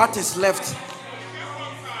 What is left?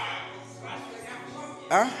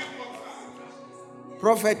 Huh?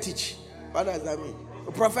 Prophet teach. What does that mean?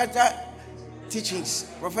 Prophetic teachings.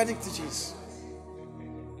 Prophetic teachings.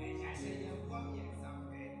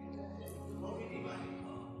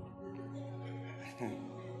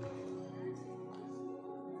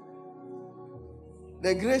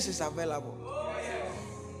 The grace is available.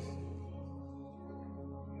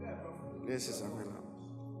 Grace is available.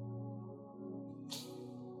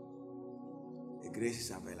 The grace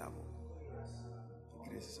is available. The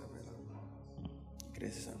grace is available. The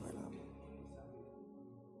grace is available.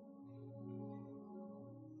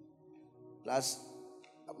 Last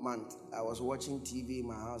month, I was watching TV in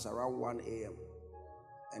my house around 1 a.m.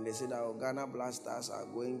 And they said our Ghana Blasters are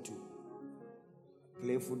going to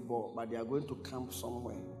play football, but they are going to camp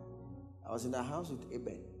somewhere. I was in the house with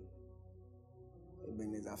Eben.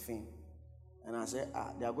 Eben is a fan. And I said,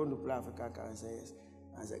 they are going to play Africa Cup. I said, yes.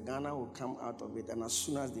 I said, Ghana will come out of it, and as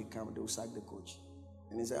soon as they come, they will sack the coach.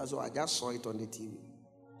 And he said, so I just saw it on the TV.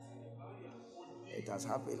 It has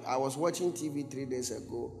happened. I was watching TV 3 days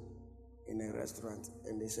ago in a restaurant,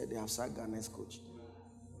 and they said they have sacked Ghana's coach.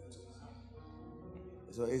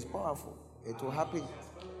 So it's powerful. It will happen.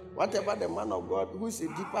 Whatever the man of God who is a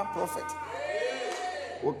deeper prophet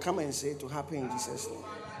will come and say to happen in Jesus' name.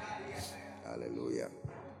 Hallelujah.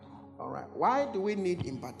 All right. Why do we need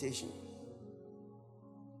impartation?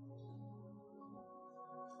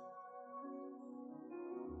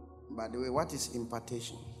 By the way, what is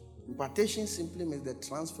impartation? Impartation simply means the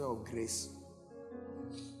transfer of grace.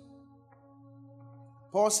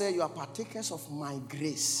 Paul said, you are partakers of my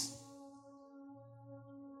grace.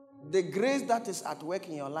 The grace that is at work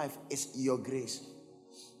in your life is your grace.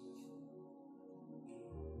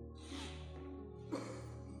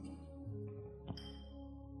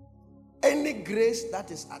 Any grace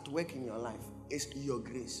that is at work in your life is your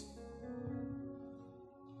grace.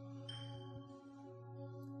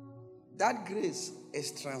 That grace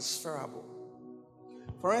is transferable.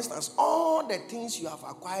 For instance, all the things you have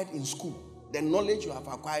acquired in school, the knowledge you have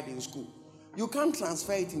acquired in school, you can't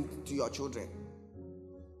transfer it to your children.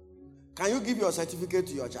 Can you give your certificate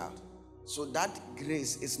to your child? So that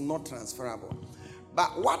grace is not transferable.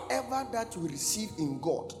 But whatever that you receive in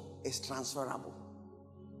God is transferable.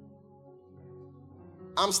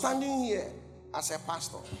 I'm standing here as a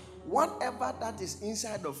pastor. Whatever that is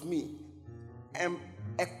inside of me and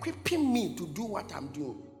equipping me to do what I'm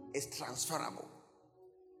doing is transferable.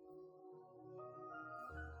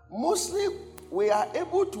 Mostly, we are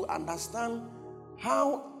able to understand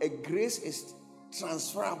how a grace is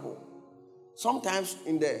transferable. Sometimes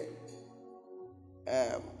in the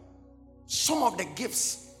some of the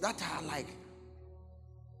gifts that are like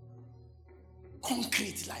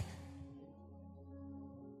concrete, like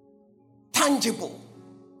tangible.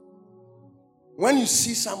 When you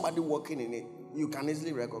see somebody working in it, you can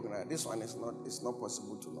easily recognize this one is not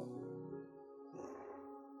possible to know.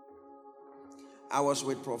 I was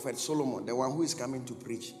with Prophet Solomon, the one who is coming to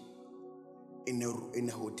preach in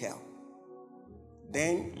a hotel.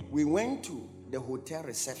 Then we went to the hotel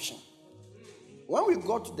reception. When we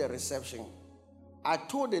got to the reception, I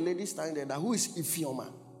told the lady standing there, who is Ifioma?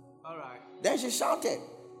 All right. Then she shouted.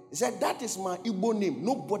 She said, that is my Igbo name.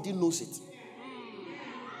 Nobody knows it.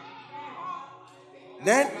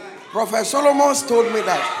 Then Prophet Solomon told me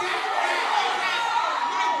that.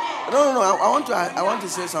 No. I want to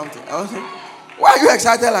say something. Why are you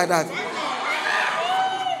excited like that?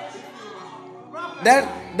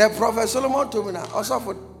 Then the Prophet Solomon told me that also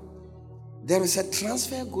there is a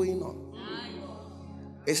transfer going on.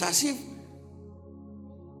 It's as if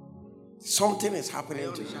something is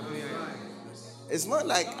happening to you. It's not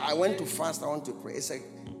like I went to fast, I want to pray. It's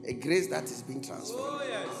a grace that is being transferred.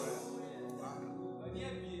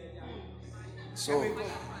 So,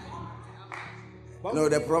 no,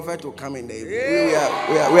 the prophet will come in the evening.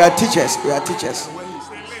 We are teachers. We are teachers.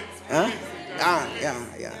 Huh?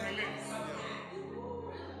 Yeah.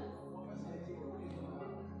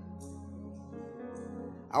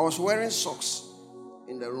 I was wearing socks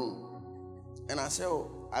in the room. And I said,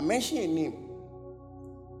 I mentioned a name.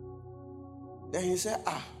 Then he said,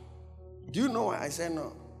 do you know why? I said,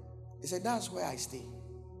 no. He said, that's where I stay.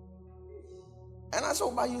 And I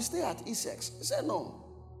said, but you stay at Essex? He said, no,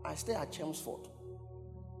 I stay at Chelmsford.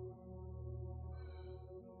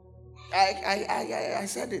 I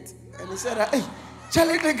said it. And he said, hey,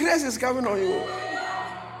 Charlie, the grace is coming on you.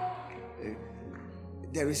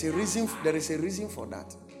 There is a reason for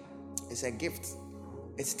that. It's a gift.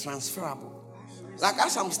 It's transferable. Like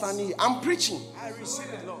as I'm standing here, I'm preaching. I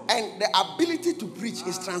receive it, Lord. And the ability to preach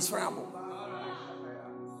is transferable.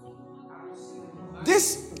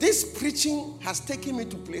 This preaching has taken me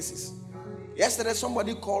to places. Yesterday,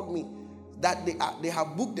 somebody called me that they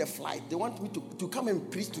have booked a flight. They want me to come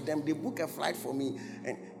and preach to them. They book a flight for me.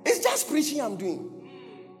 And it's just preaching I'm doing.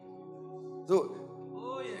 So,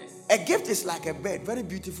 a gift is like a bird, very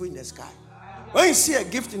beautiful in the sky. When you see a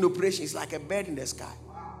gift in operation, it's like a bird in the sky.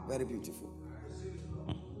 Very beautiful.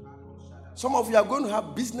 Some of you are going to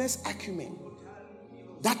have business acumen.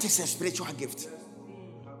 That is a spiritual gift.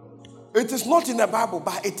 It is not in the Bible,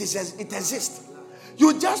 but it exists.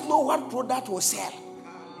 You just know what product will sell.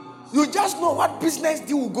 You just know what business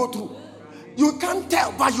deal will go through. You can't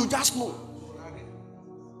tell, but you just know.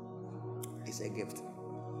 It's a gift.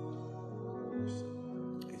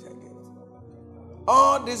 It's a gift.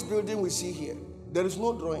 All this building we see here, there is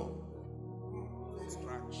no drawing.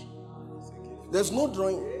 There's no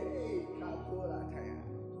drawing.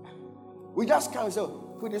 We just come and say,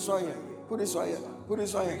 put this one here, put this one here, put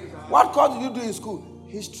this one here. What course did you do in school?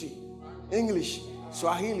 History, English,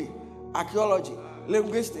 Swahili, archaeology,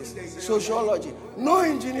 linguistics, sociology. No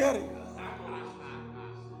engineering.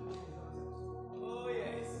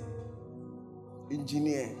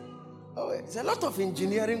 Engineer. Oh, there's a lot of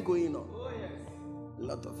engineering going on. A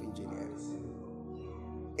lot of engineering.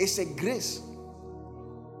 It's a grace.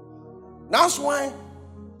 That's why,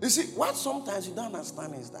 you see, what sometimes you don't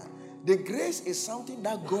understand is that the grace is something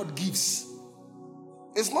that God gives.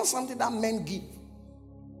 It's not something that men give.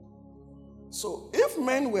 So if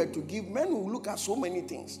men were to give, men will look at so many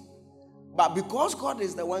things. But because God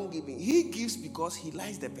is the one giving, he gives because he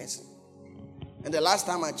likes the person. And the last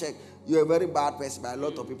time I checked, you're a very bad person, but a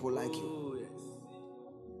lot of people like you. Yes.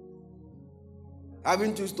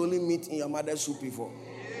 Haven't you stolen meat in your mother's soup before?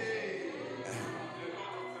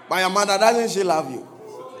 But your mother, doesn't she love you?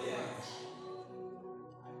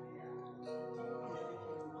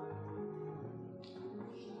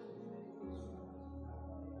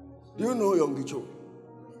 Do you know Yongicho?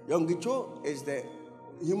 Yongicho is the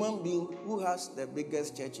human being who has the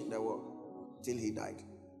biggest church in the world till he died.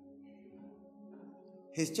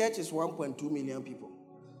 His church is 1.2 million people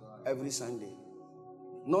every Sunday.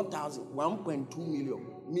 Not thousand, 1.2 million.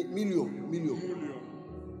 Million.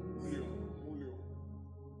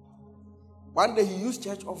 One day he used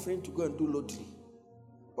church offering to go and do lottery.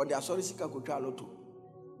 But they are sorry, Sika Kutra Lotto.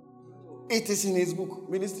 It is in his book,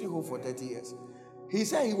 Ministry Home for 30 years. He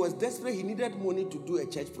said he was desperate, he needed money to do a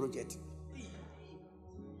church project.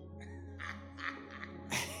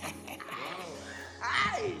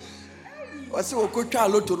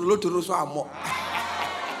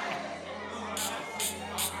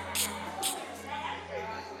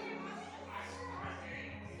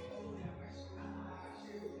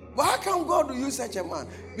 But how come God will use such a man?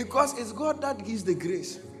 Because it's God that gives the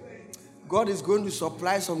grace. God is going to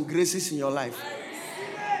supply some graces in your life.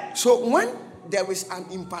 So when there is an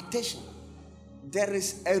impartation, there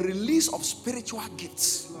is a release of spiritual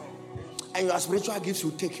gifts. And your spiritual gifts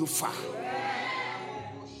will take you far.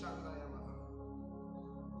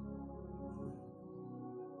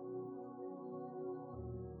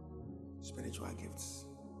 Spiritual gifts.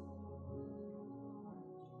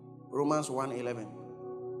 Romans 1:11.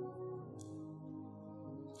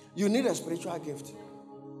 You need a spiritual gift.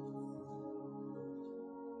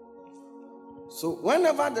 So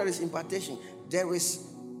whenever there is impartation, there is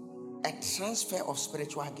a transfer of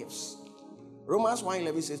spiritual gifts. Romans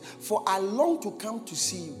 1:11 says, "For I long to come to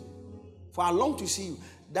see you. For I long to see you,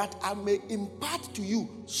 that I may impart to you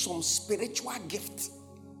some spiritual gift,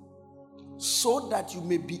 so that you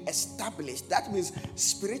may be established." That means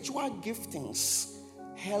spiritual giftings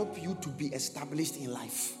help you to be established in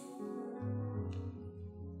life.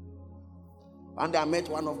 One day I met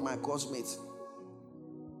one of my classmates.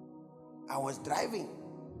 I was driving.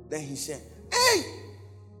 Then he said, "Hey,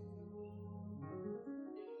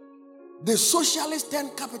 the socialist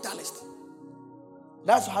turned capitalist."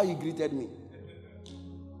 That's how he greeted me.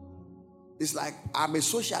 It's like, I'm a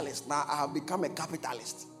socialist. Now I have become a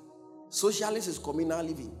capitalist. Socialist is communal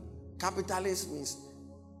living. Capitalist means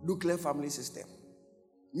nuclear family system.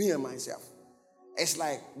 Me and myself. It's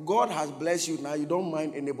like God has blessed you now. You don't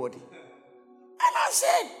mind anybody. And I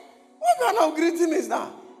said, what kind of greeting is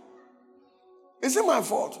that? Is it my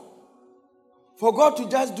fault for God to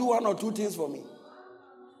just do one or two things for me?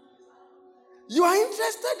 You are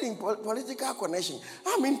interested in political connection.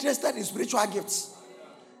 I'm interested in spiritual gifts.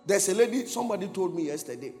 There's a lady, somebody told me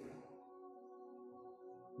yesterday.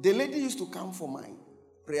 The lady used to come for my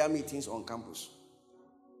prayer meetings on campus.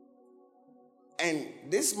 And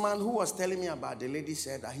this man who was telling me about the lady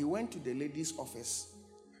said that he went to the lady's office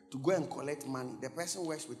to go and collect money. The person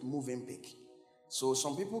works with Moving Pick. So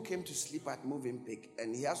some people came to sleep at Moving Pick,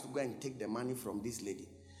 and he has to go and take the money from this lady.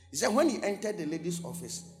 He said when he entered the lady's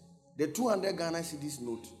office, the 200 Ghana cedis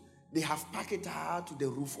note, they have packed it out to the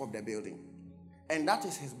roof of the building. And that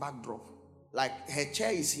is his backdrop. Like her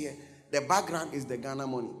chair is here, the background is the Ghana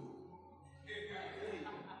money.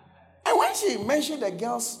 And when she mentioned the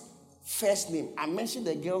girl's first name, I mentioned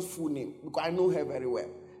the girl's full name because I know her very well.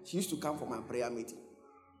 She used to come for my prayer meeting.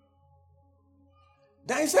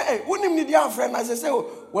 Then he said, "Hey, when you need your friend?" I said, "Oh,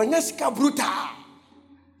 when you bruta."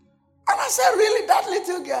 And I said, "Really, that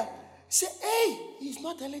little girl?" He said, "Hey, he's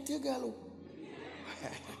not a little girl."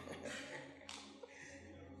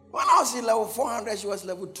 When I was in level 400, she was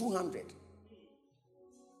level 200.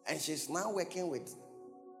 And she's now working with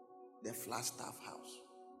the Flagstaff House.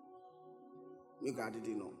 You guys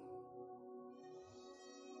didn't know.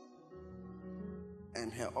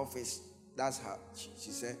 And her office, that's her.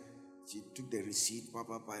 She said, she took the receipt,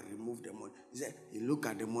 removed the money. He said, he looked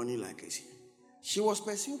at the money like a... She was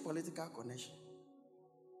pursuing political connection.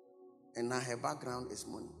 And now her background is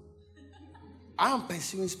money. I am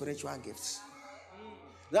pursuing spiritual gifts.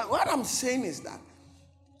 Now, what I'm saying is that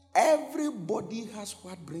everybody has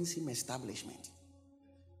what brings him establishment.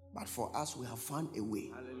 But for us, we have found a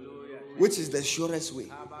way, which is the surest way.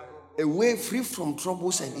 a way free from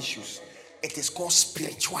troubles and issues. It is called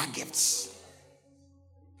spiritual gifts.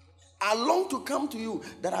 I long to come to you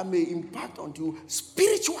that I may impart unto you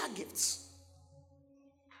spiritual gifts.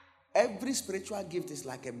 Every spiritual gift is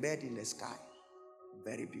like a bird in the sky.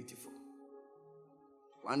 Very beautiful.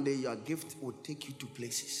 One day your gift will take you to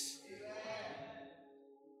places.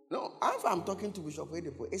 No, if I'm talking to Bishop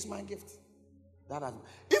Oyedepo, it's my gift.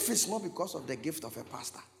 If it's not because of the gift of a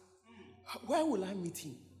pastor, where will I meet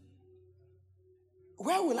him?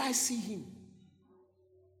 Where will I see him?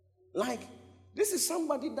 Like, this is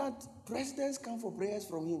somebody that presidents come for prayers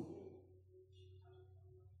from him.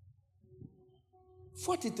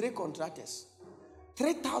 43 contractors,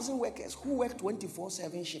 3,000 workers who work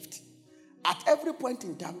 24/7 shift. At every point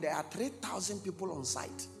in time, there are 3,000 people on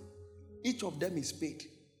site. Each of them is paid.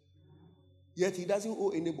 Yet he doesn't owe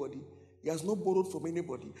anybody. He has not borrowed from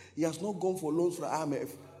anybody. He has not gone for loans from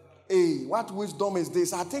IMF. Hey, what wisdom is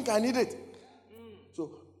this? I think I need it. So,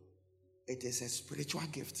 it is a spiritual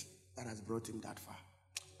gift that has brought him that far.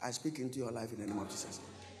 I speak into your life in the name of Jesus.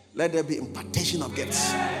 Let there be impartation of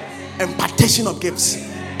gifts. Impartation of gifts.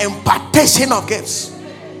 Impartation of gifts.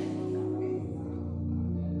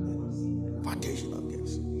 Impartation of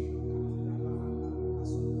gifts.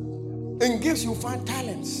 In gifts, you find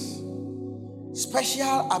talents,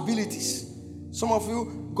 special abilities. Some of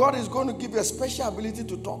you, God is going to give you a special ability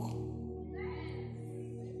to talk.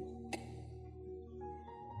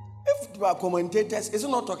 If you are commentators, is it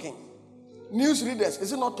not talking? News readers,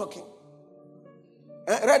 is it not talking?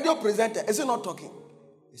 Radio presenter, is it not talking?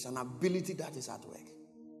 It's an ability that is at work.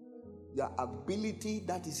 The ability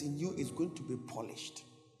that is in you is going to be polished.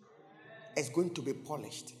 It's going to be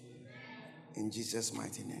polished. In Jesus'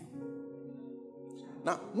 mighty name.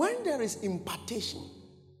 Now, when there is impartation,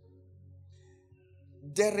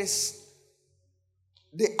 there is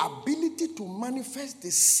the ability to manifest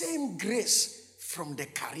the same grace from the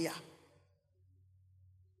career.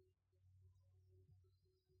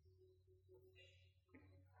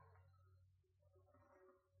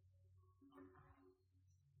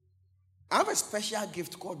 I have a special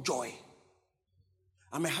gift called joy.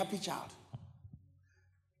 I'm a happy child.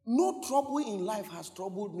 No trouble in life has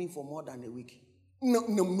troubled me for more than a week.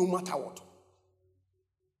 No matter what.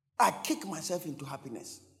 I kick myself into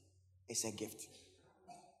happiness. It's a gift.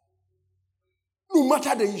 No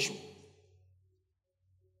matter the issue.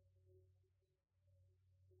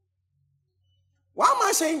 Why am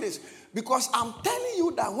I saying this? Because I'm telling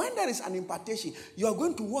you that when there is an impartation, you are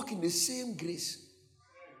going to walk in the same grace.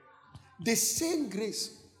 The same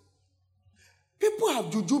grace. People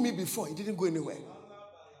have juju me before. It didn't go anywhere.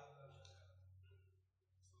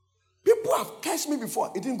 People have cursed me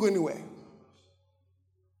before. It didn't go anywhere.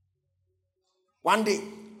 One day,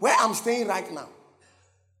 where I'm staying right now,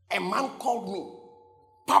 a man called me.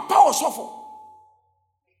 Papa was awful.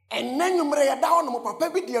 And then you marry down,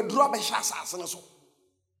 Papa be the drop a shas.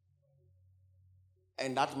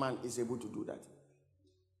 And that man is able to do that.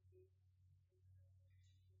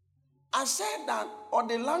 I said that, or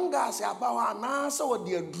the longer say about an answer or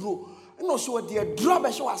the draw. And also the drop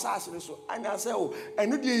a show assassin. And I say, oh,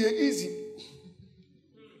 and it is easy.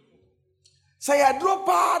 Say I drop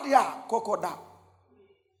part, yeah, cocoda.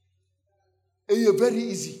 It's very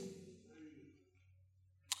easy.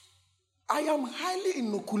 I am highly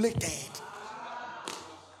inoculated.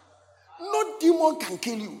 No demon can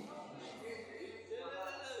kill you.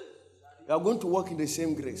 You are going to walk in the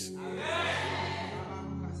same grace.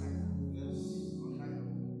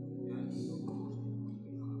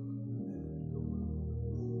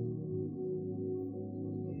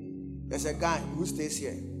 There's a guy who stays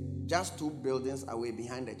here, just 2 buildings away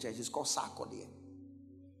behind the church. It's called Sarkodie.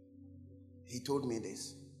 He told me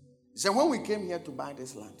this. He said, when we came here to buy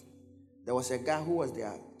this land, there was a guy who was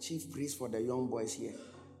their chief priest for the young boys here.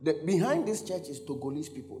 Behind this church is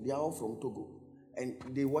Togolese people. They are all from Togo. And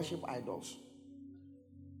they worship idols.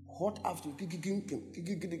 Hot after,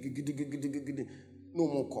 no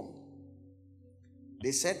more come.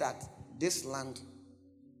 They said that this land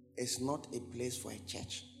is not a place for a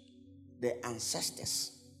church. The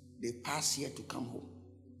ancestors, they pass here to come home.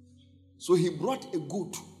 So he brought a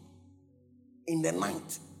goat in the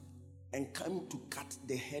night and came to cut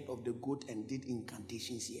the head of the goat and did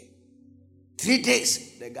incantations here. 3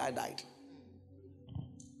 days, the guy died.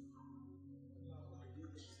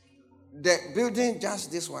 The building,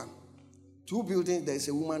 just this one, 2 buildings, there's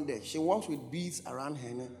a woman there. She walks with beads around her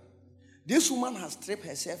neck. This woman has stripped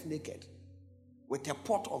herself naked with a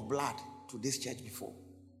pot of blood to this church before,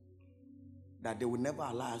 that they will never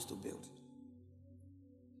allow us to build.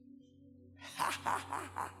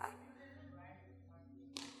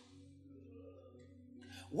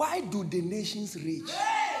 Why do the nations rage?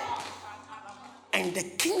 And the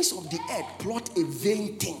kings of the earth plot a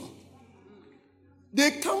vain thing.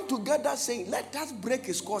 They come together saying, let us break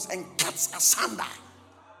his cause and cut asunder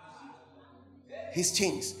his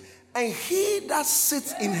chains. And he that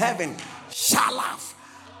sits in heaven shall laugh.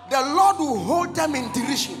 The Lord will hold them in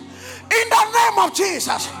derision. In the name of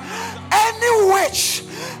Jesus, any witch,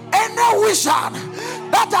 any wizard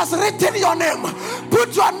that has written your name,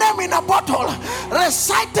 put your name in a bottle,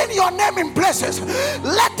 reciting your name in places,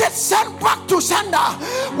 let it send back to sender.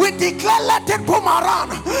 We declare, let it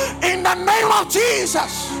boomerang in the name of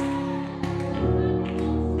Jesus.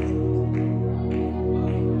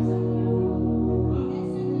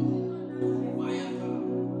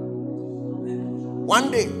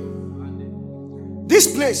 One day,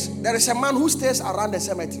 this place, there is a man who stays around the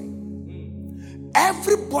cemetery.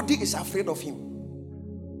 Everybody is afraid of him.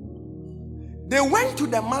 They went to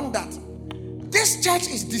the man that this church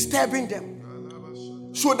is disturbing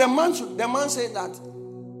them. So the man said that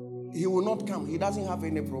he will not come. He doesn't have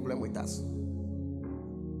any problem with us.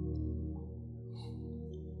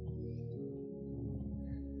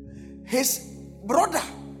 His brother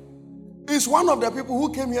is one of the people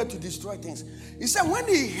who came here to destroy things. He said when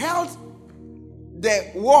he held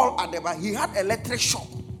the wall at the back, he had electric shock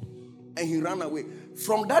and he ran away.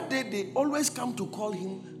 From that day, they always come to call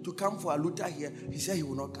him to come for a Luther here. He said he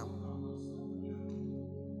will not come.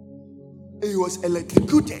 He was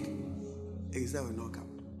electrocuted. He said he will not come.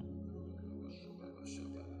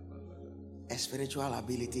 A spiritual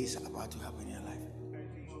ability is about to happen in your life.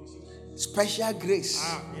 Special grace.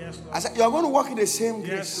 Yes, I said you are going to walk in the same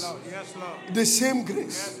grace. Yes, Lord. Yes, Lord. The same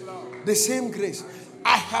grace. Yes, Lord. The same grace.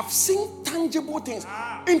 I have seen tangible things.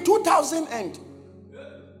 In 2000 and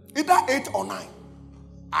either 8 or 9,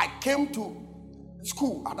 I came to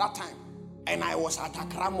school at that time and I was at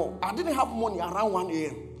Akramo. I didn't have money around 1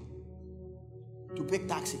 a.m. to pick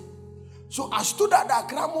taxi. So I stood at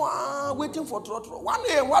Akramo waiting for Trotro. 1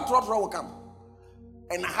 a.m. what Trotro will come?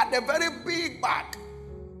 And I had a very big bag.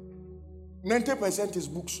 90% is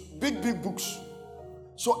books. Big books.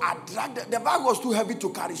 So I dragged it. The bag was too heavy to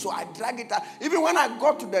carry, so I dragged it out. Even when I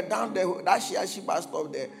got to the down there, that she bus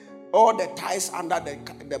stop there, all the ties under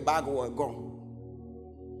the bag were gone.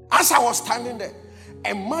 As I was standing there,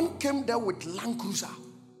 a man came there with Land Cruiser.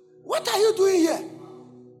 What are you doing here?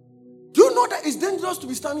 Do you know that it's dangerous to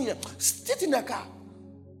be standing here? Sit in the car.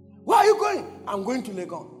 Where are you going? I'm going to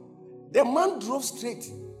Legon. The man drove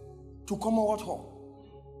straight to Commonwealth Hall.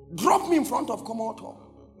 Dropped me in front of Commonwealth Hall.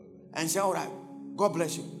 And said, all right, God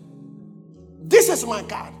bless you. This is my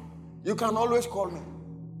card. You can always call me.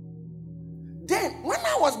 Then, when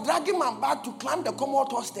I was dragging my bag to climb the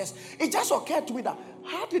Commonwealth Hall stairs, it just occurred to me that,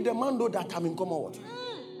 how did the man know that I'm in Commonwealth?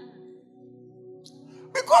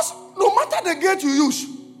 Because no matter the gate you use,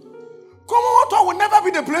 Commonwealth Hall will never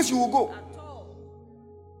be the place you will go.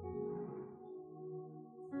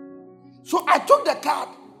 So I took the card.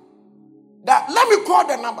 That let me call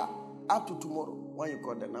the number. Up to tomorrow, when you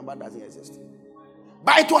call the number, doesn't exist.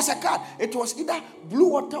 But it was a card. It was either blue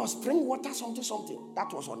water or spring water, something.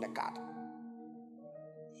 That was on the card.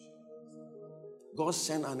 God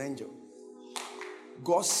sent an angel.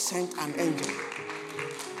 God sent an angel.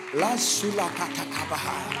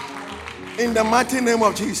 In the mighty name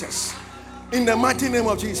of Jesus. In the mighty name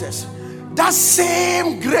of Jesus. That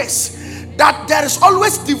same grace, that there is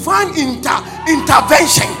always divine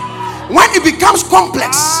intervention. When it becomes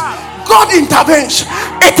complex, God intervenes.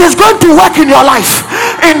 It is going to work in your life.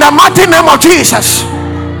 In the mighty name of Jesus.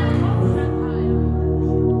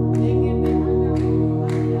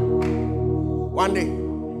 One day,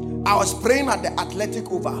 I was praying at the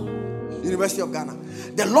Athletic Oval, University of Ghana.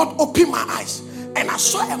 The Lord opened my eyes and I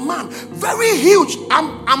saw a man very huge.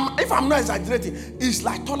 If I'm not exaggerating, he's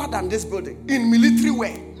like taller than this building in military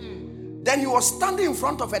wear. Then he was standing in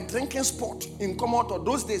front of a drinking spot in Komodo.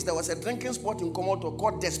 Those days there was a drinking spot in Komodo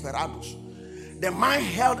called Desperados. The man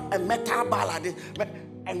held a metal bar like this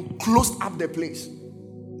and closed up the place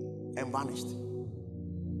and vanished.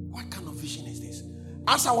 What kind of vision is this?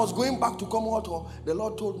 As I was going back to Komodo, the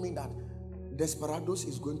Lord told me that Desperados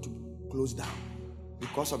is going to close down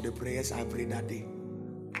because of the prayers I prayed that day.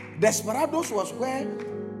 Desperados was where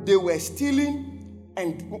they were stealing,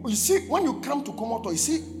 and you see, when you come to Komodo, you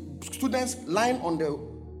see students lying on the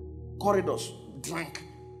corridors, drunk.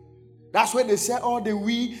 That's where they sell all the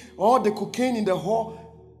weed, all the cocaine in the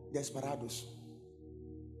hall. Desperados.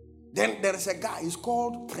 Then there is a guy, he's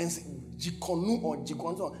called Prince Jikonu or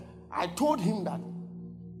Jikonzo. I told him that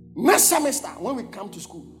next semester, when we come to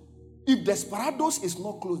school, if Desperados is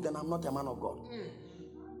not closed, then I'm not a man of God.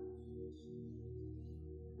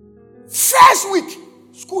 First week,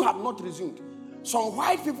 School had not resumed. Some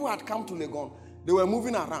white people had come to Legon. They were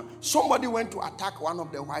moving around. Somebody went to attack one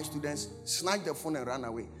of the white students, snatched the phone and ran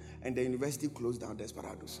away. And the university closed down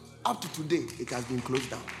Desperados. Up to today, it has been closed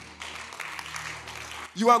down.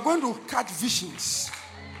 You are going to catch visions.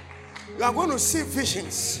 You are going to see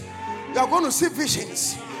visions. You are going to see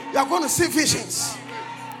visions. You are going to see visions.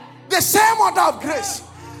 The same order of grace.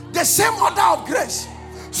 The same order of grace.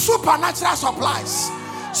 Supernatural supplies.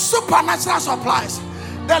 Supernatural supplies.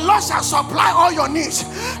 The Lord shall supply all your needs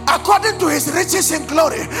according to his riches in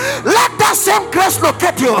glory. Let that same grace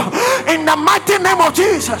locate you in the mighty name of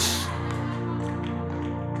Jesus.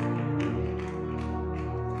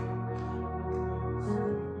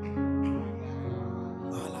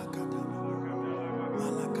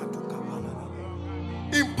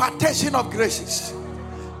 Impartation of graces.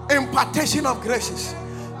 Impartation of graces.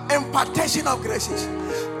 Impartation of graces.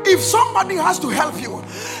 If somebody has to help you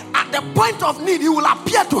at the point of need, he will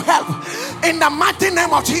appear to help in the mighty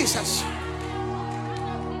name of Jesus.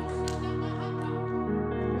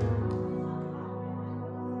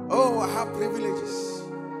 Oh, I have privileges.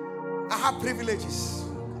 I have privileges.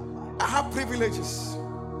 I have privileges.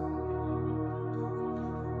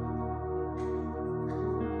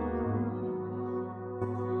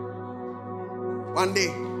 One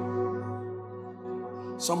day,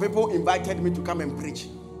 some people invited me to come and preach.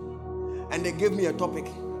 And they gave me a topic.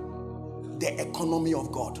 The economy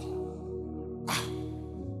of God.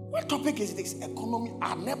 What topic is this? Economy.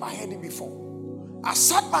 I've never heard it before. I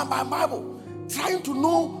sat by my Bible trying to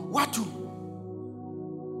know what to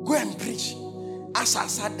go and preach. As I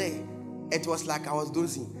sat there, it was like I was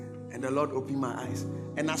dozing. And the Lord opened my eyes.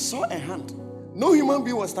 And I saw a hand. No human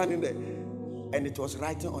being was standing there. And it was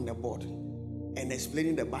writing on the board. And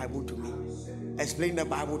explaining the Bible to me. Explain the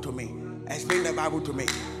Bible to me. Explain the Bible to me.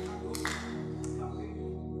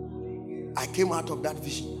 I came out of that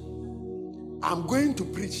vision. I'm going to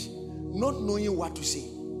preach, not knowing what to say.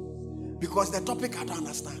 Because the topic I don't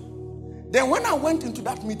understand. Then when I went into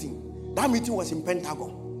that meeting was in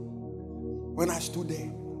Pentagon. When I stood there,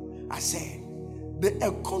 I said, the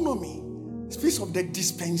economy speaks of the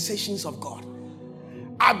dispensations of God.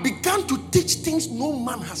 I began to teach things no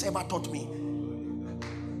man has ever taught me.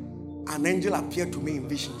 An angel appeared to me in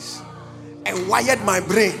visions and wired my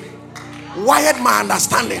brain, wired my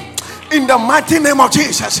understanding. In the mighty name of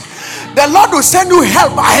Jesus, the Lord will send you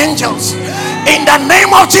help by angels. In the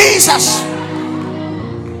name of Jesus.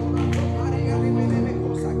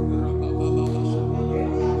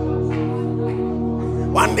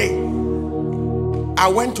 One day, I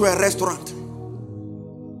went to a restaurant.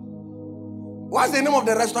 What's the name of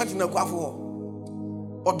the restaurant in the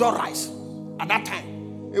Kwafu? Odor Rice. At that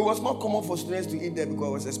time, it was not common for students to eat there because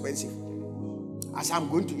it was expensive. I said, I'm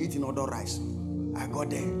going to eat in Odor Rice. I got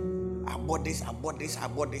there. I bought this.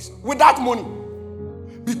 Without money.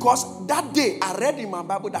 Because that day, I read in my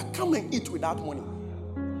Bible that come and eat without money.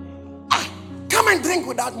 Come and drink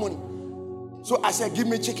without money. So I said, give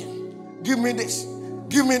me chicken. Give me this.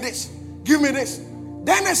 Give me this. Give me this.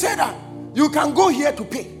 Then they said that you can go here to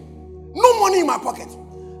pay. No money in my pocket.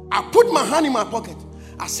 I put my hand in my pocket.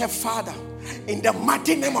 I said, Father, in the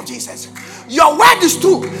mighty name of Jesus, your word is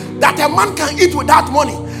true that a man can eat without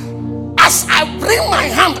money. As I bring my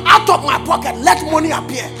hand out of my pocket, let money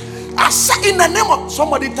appear. I said, in the name of,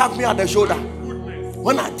 somebody tapped me at the shoulder.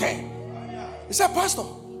 When I turned, he said, Pastor,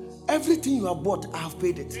 everything you have bought, I have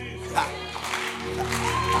paid it.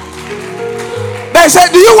 They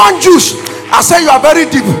said, do you want juice? I said, you are very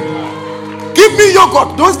deep. Give me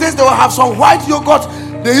yogurt. Those days they will have some white yogurt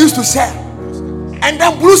they used to sell. And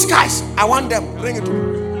then blue skies. I want them. Bring it to me.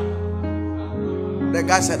 The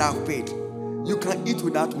guy said, I've paid. You can eat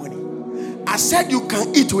without money. I said, you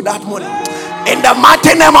can eat without money. In the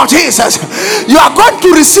mighty name of Jesus, you are going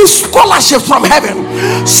to receive scholarships from heaven,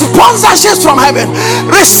 sponsorships from heaven,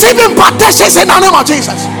 receiving impartations in the name of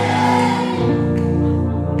Jesus.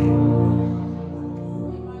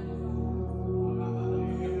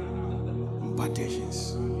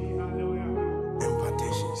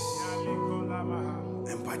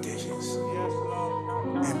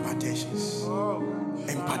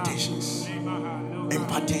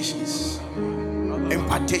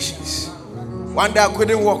 Impartations. One day I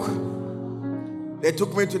couldn't walk. They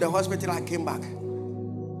took me to the hospital. I came back.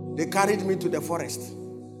 They carried me to the forest.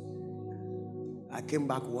 I came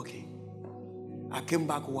back walking.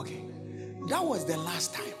 That was the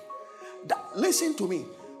last time. Listen to me.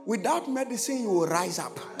 Without medicine, you will rise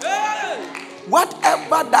up.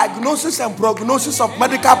 Whatever diagnosis and prognosis of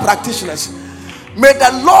medical practitioners, may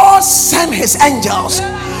the Lord send his angels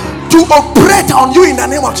to operate on you in the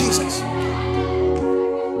name of Jesus.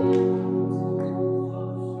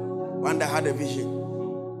 a vision.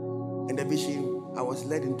 In the vision, I was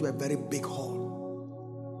led into a very big hall.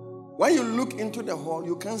 When you look into the hall,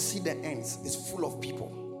 you can't see the ends. It's full of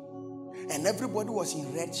people. And everybody was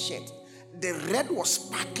in red shirt. The red was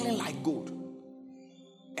sparkling like gold.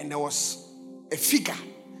 And there was a figure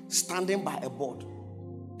standing by a board.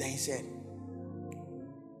 Then he said,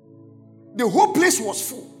 the whole place was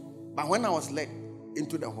full. But when I was led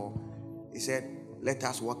into the hall, he said, let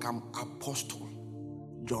us welcome Apostle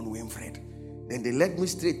John Winfred. Then they led me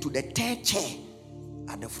straight to the third chair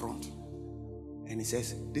at the front. And he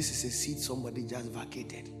says, this is a seat somebody just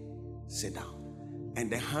vacated. Sit down. And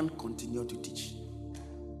the hand continued to teach.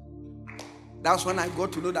 That's when I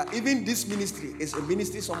got to know that even this ministry is a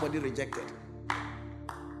ministry somebody rejected.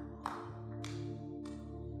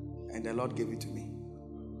 And the Lord gave it to me.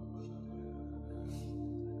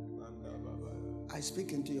 I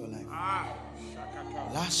speak into your life.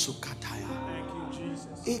 La sukataya. Thank you, Jesus.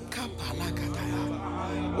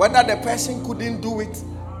 Ekapalakataya. Whether the person couldn't do it,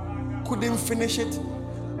 couldn't finish it,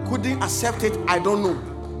 couldn't accept it, I don't know.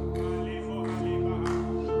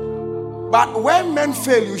 But when men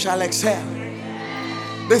fail, you shall excel.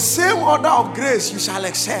 The same order of grace, you shall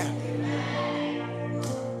excel.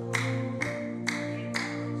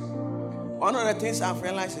 One of the things I've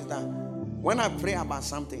realized is that when I pray about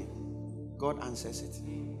something, God answers it.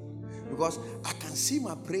 Because I can see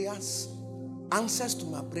my prayers, answers to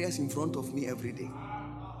my prayers in front of me every day.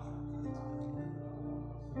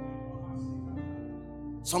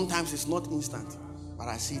 Sometimes it's not instant, but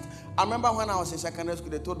I see it. I remember when I was in secondary school,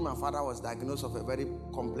 they told me my father was diagnosed with a very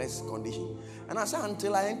complex condition. And I said,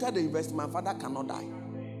 until I enter the university, my father cannot die.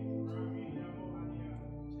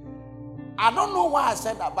 I don't know why I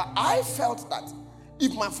said that, but I felt that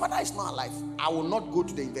if my father is not alive, I will not go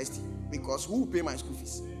to the university because who will pay my school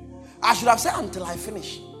fees? I should have said until I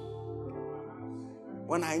finish.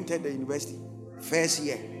 When I entered the university, first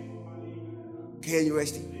year, K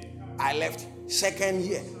University, I left. Second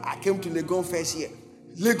year, I came to Legon first year.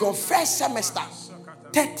 Legon first semester,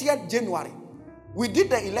 30th January. We did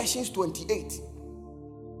the elections 28.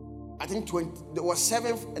 I think 20, there was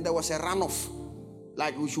 7th and there was a runoff.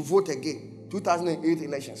 Like we should vote again. 2008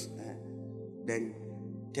 elections. Then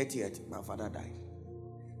 30th, my father died.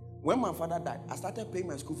 When my father died, I started paying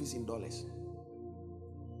my school fees in dollars.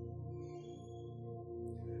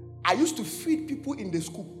 I used to feed people in the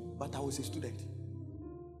school, but I was a student.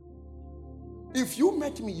 If you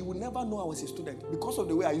met me, you would never know I was a student because of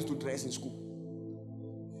the way I used to dress in school.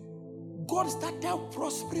 God started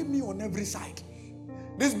prospering me on every side.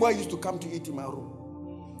 This boy used to come to eat in my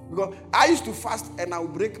room. Because I used to fast and I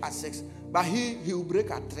would break at 6. But he will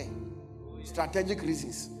break at 3. Strategic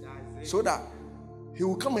reasons. So that he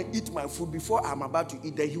will come and eat my food before I'm about to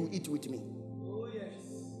eat. Then he will eat with me.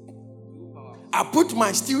 I put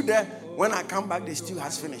my stew there. When I come back, the stew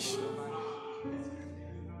has finished.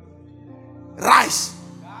 Rice.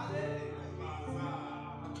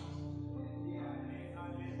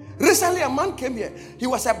 Recently, a man came here. He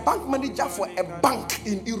was a bank manager for a bank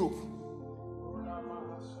in Europe.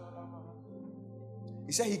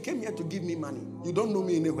 He said he came here to give me money. You don't know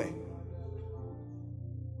me anywhere.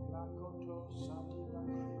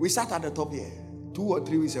 We sat at the top here 2 or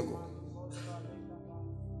 3 weeks ago.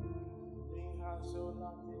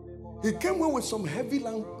 He came here with some heavy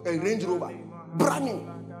Range Rover, brand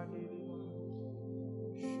new.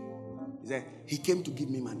 He said he came to give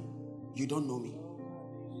me money. You don't know me.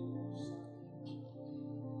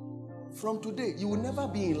 From today, you will never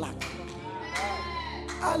be in lack.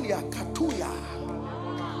 Alia Katuya.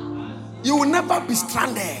 You will never be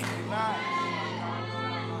stranded.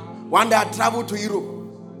 One day I traveled to Europe.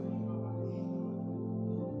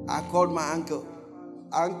 I called my uncle.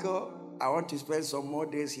 Uncle, I want to spend some more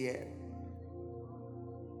days here.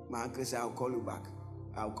 My uncle said, I'll call you back.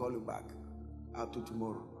 I'll call you back. I'll do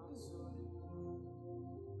tomorrow.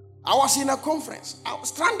 I was in a conference. I was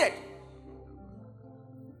stranded.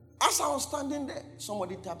 As I was standing there,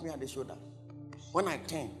 somebody tapped me on the shoulder. When I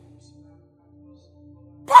turned,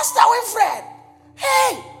 Pastor Winfred,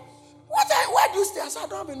 hey, where do you stay? I said, I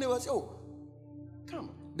don't have a neighbor. I said, oh,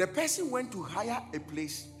 come. The person went to hire a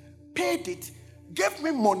place, paid it, gave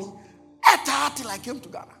me money, ate her till I came to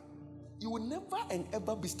Ghana. You will never and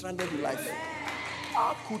ever be stranded in life.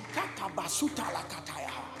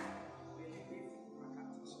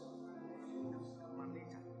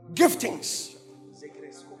 Giftings,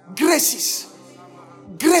 graces,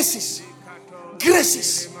 graces,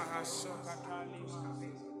 graces.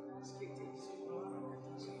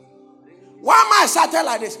 Why am I starting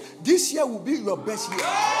like this? This year will be your best year.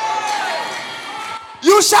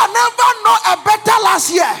 You shall never know a better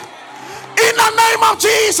last year. In the name of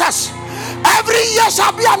Jesus. Every year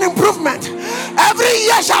shall be an improvement. Every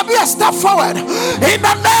year shall be a step forward. In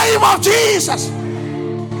the name of Jesus.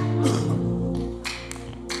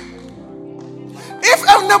 If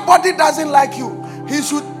anybody doesn't like you, he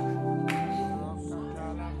should.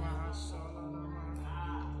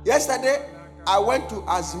 Yesterday, I went to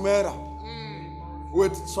Azmera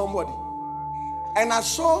with somebody, and I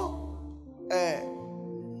saw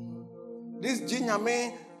this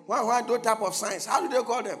Jinyame, one type of science. How do they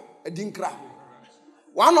call them? A dinkra.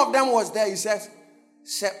 One of them was there. He says,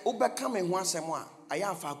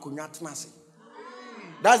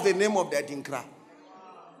 that's the name of the dinkra.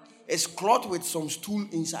 It's cloth with some stool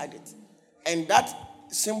inside it. And that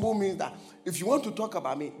symbol means that if you want to talk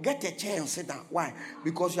about me, get a chair and sit down. Why?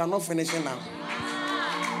 Because you are not finishing now.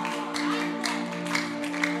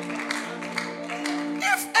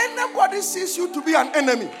 If anybody sees you to be an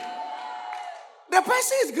enemy, the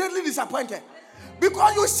person is greatly disappointed.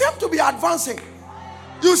 Because you seem to be advancing.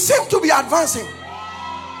 You seem to be advancing.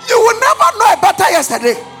 You will never know a better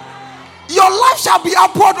yesterday. Your life shall be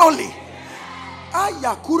upward only.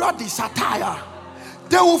 Ayakura di satire.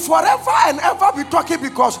 They will forever and ever be talking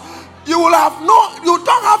because you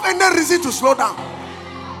don't have any reason to slow down.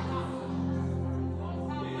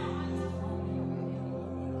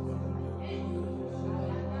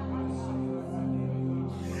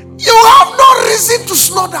 You have no reason to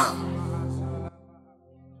slow down.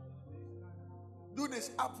 Do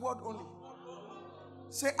this upward only.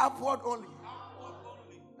 Say upward only.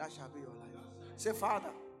 That shall be your life. Say,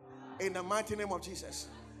 Father, in the mighty name of Jesus.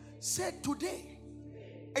 Say, today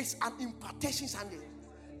is an impartation Sunday.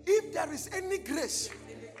 If there is any grace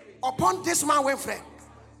upon this man Winfred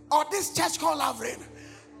or this church called Laverne,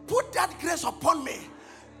 put that grace upon me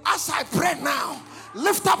as I pray now.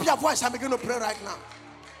 Lift up your voice and begin to pray right now.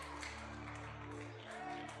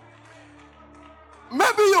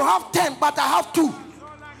 Maybe you have 10, but I have 2.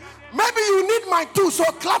 Maybe you need my 2, so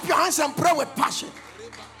clap your hands and pray with passion.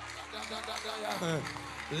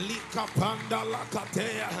 Peace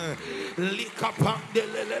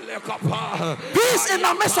in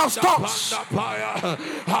the midst of storms.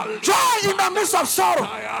 Joy in the midst of sorrow.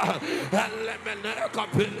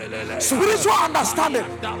 Spiritual understanding.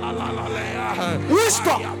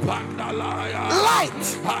 Wisdom.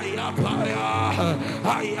 Light.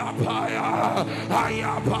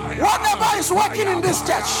 Whatever is working in this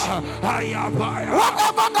church,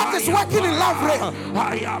 whatever that is working in Laverne,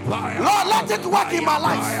 Lord, let it work in my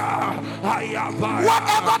life.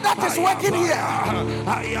 Whatever that is working here,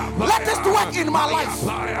 let it work in my life.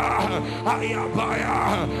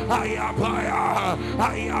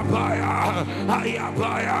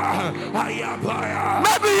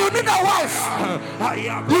 Maybe you need a wife.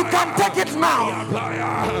 You can take it now.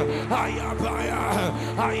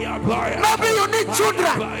 Maybe you need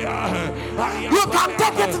children. You can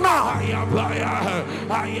take it now.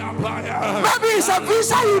 Maybe it's a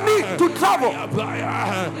visa you need to travel.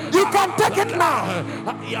 You can take it now.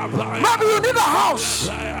 Maybe you need a house.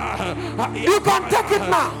 You can take it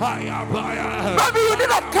now. Maybe you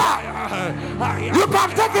need a car. You can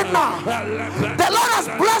take it now. The Lord has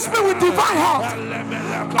blessed me with divine health.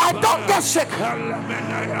 I don't get sick.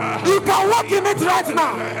 You can walk in it right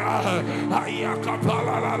now.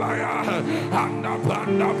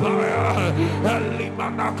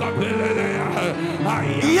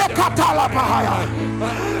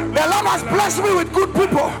 The Lord has blessed me with good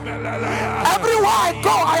people. Everywhere I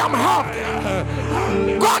go, I am helped.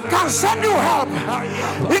 God can send you help.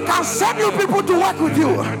 He can send you people to work with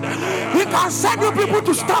you. He can send you people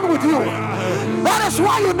to stand with you. That is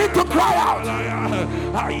why you need to cry out.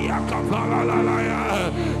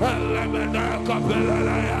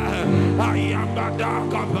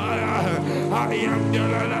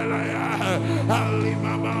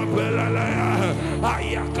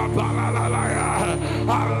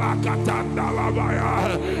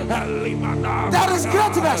 There is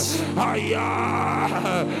greatness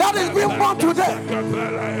that is being born today.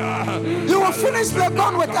 You will finish the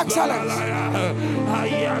gun with excellence.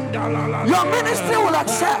 Your ministry will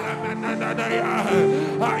excel.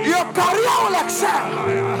 Your career will excel.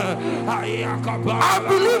 I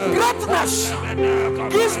believe greatness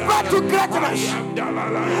gives birth to greatness.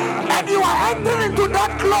 And you are entering into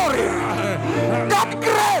that glory, that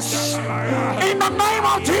grace, in the name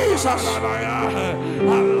of Jesus.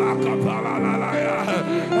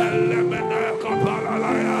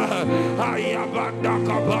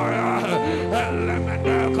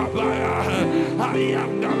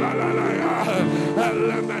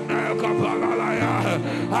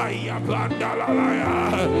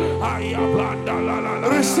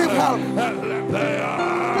 Receive help.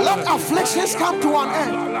 Let afflictions come to an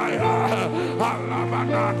end.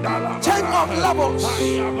 Change of levels.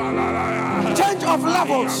 Change of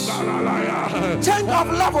levels. Change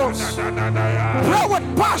of levels. Pray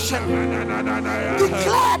with passion.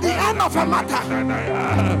 Declare the end of a matter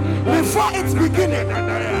before its beginning.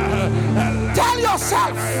 Tell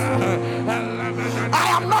yourself, I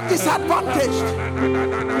am not disadvantaged.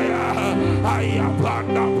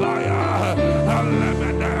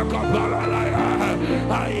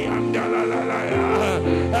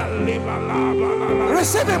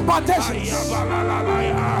 Receive impartations.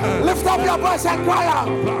 Lift up your voice and cry out.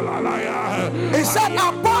 He said,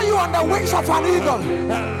 I bore you on the wings of an eagle.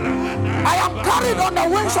 I am carried on the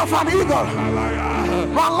wings of an eagle.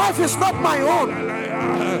 My life is not my own.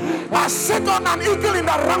 I sit on an eagle in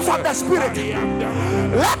the realms of the spirit.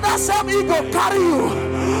 Let the same eagle carry you.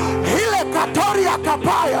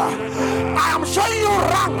 I am showing you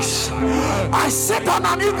ranks. I sit on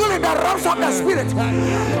an eagle in the realms of the spirit.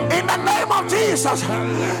 In the name of Jesus,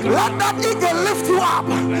 let that eagle lift you up.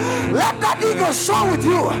 Let that eagle soar with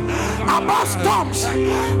you above storms,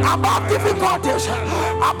 above difficulties,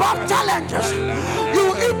 above challenges.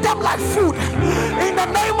 You eat them like food. In the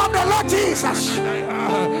name of the Lord Jesus.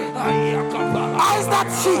 Eyes that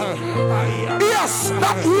see, ears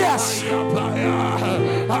that hears.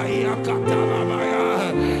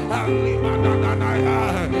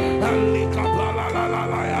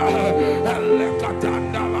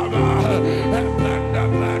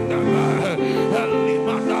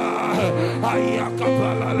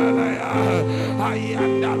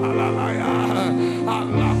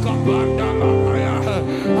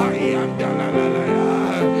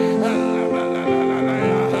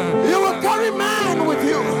 You will carry man with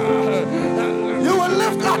you. You will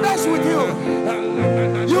lift others with you.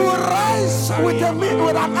 You will rise with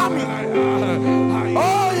an army.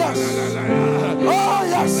 Oh yes. Oh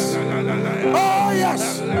yes. Oh yes.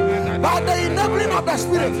 By the enabling of the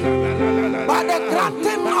Spirit, by the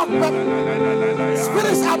granting of the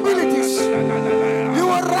Spirit's abilities, you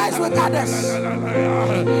will rise with others.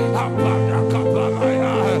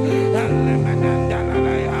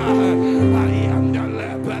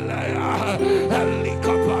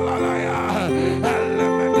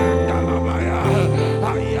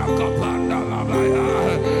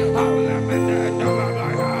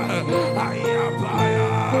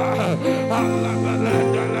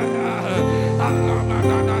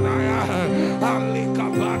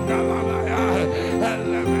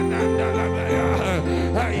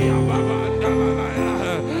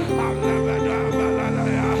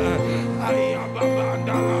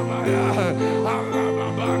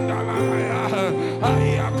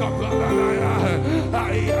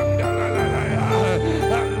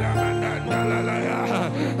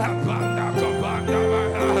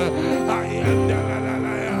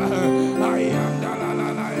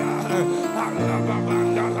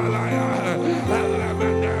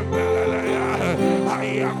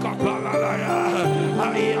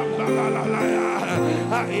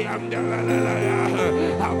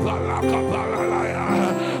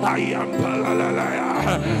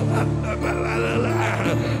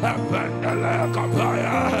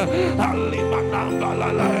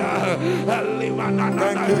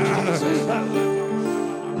 Thank you, Jesus.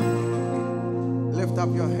 Lift up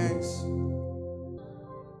your hands.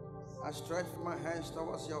 I stretch my hands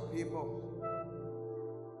towards your people.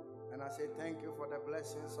 And I say thank you for the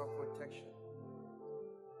blessings of protection.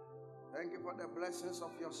 Thank you for the blessings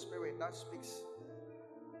of your spirit that speaks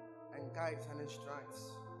and guides and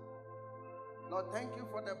instructs. Lord, thank you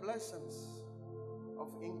for the blessings of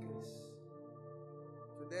increase.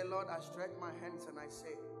 Today, Lord, I stretch my hands and I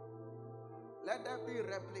say, let there be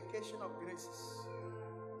replication of graces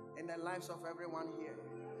in the lives of everyone here.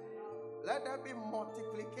 Let there be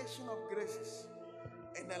multiplication of graces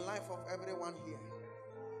in the life of everyone here.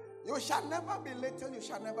 You shall never be little, you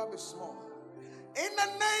shall never be small. In the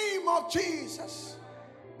name of Jesus,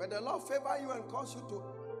 may the Lord favor you and cause you to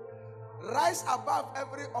rise above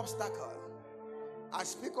every obstacle. I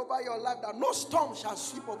speak over your life that no storm shall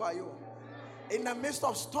sweep over you. In the midst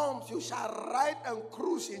of storms, you shall ride and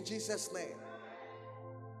cruise in Jesus' name.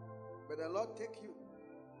 May the Lord take you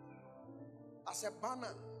as a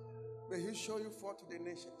banner. May He show you forth to the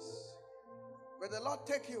nations. May the Lord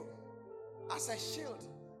take you as a shield.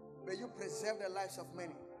 May you preserve the lives of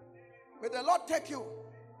many. May the Lord take you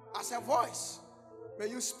as a voice. May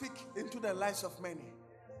you speak into the lives of many.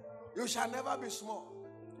 You shall never be small.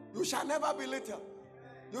 You shall never be little.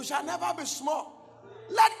 You shall never be small.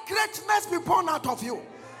 Let greatness be born out of you. In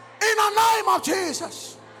the name of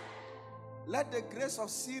Jesus. Let the grace of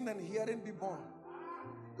seeing and hearing be born.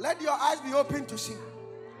 Let your eyes be open to see.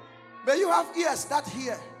 May you have ears that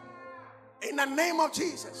hear. In the name of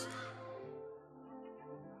Jesus.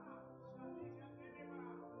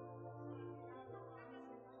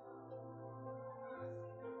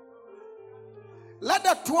 Let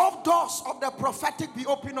the 12 doors of the prophetic be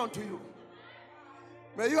open unto you.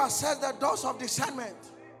 May you access the doors of discernment.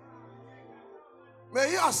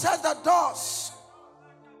 May you access the doors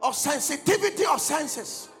of sensitivity of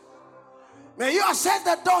senses. May you access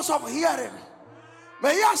the doors of hearing.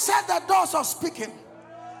 May you access the doors of speaking.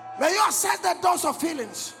 May you access the doors of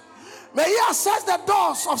feelings. May you access the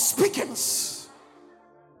doors of speakings.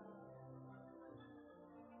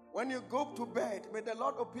 When you go to bed, may the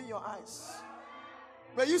Lord open your eyes.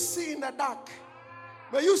 May you see in the dark.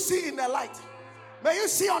 May you see in the light. May you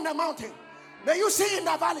see on the mountain. May you see in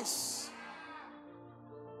the valleys.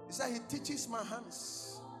 He said, He teaches my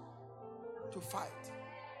hands to fight.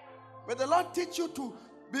 May the Lord teach you to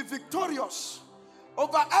be victorious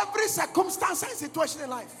over every circumstance and situation in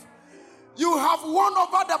life. You have won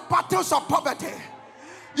over the battles of poverty.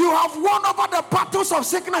 You have won over the battles of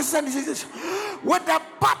sickness and diseases. With the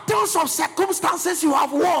battles of circumstances, you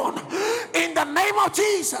have won in the name of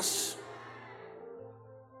Jesus.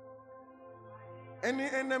 Any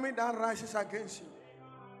enemy that rises against you,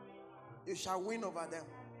 you shall win over them.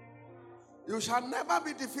 You shall never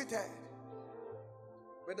be defeated.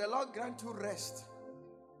 May the Lord grant you rest.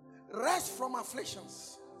 Rest from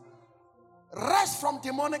afflictions. Rest from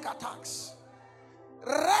demonic attacks.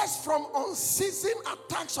 Rest from unceasing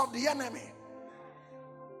attacks of the enemy.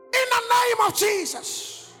 In the name of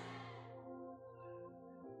Jesus.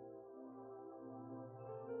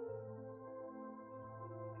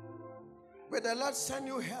 May the Lord send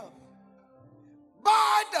you help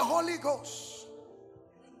by the Holy Ghost.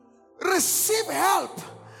 Receive help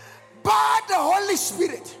by the Holy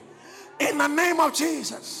Spirit in the name of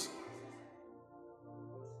Jesus.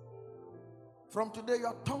 From today,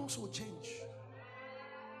 your tongues will change.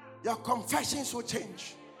 Your confessions will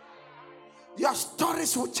change. Your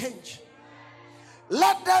stories will change.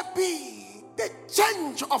 Let there be the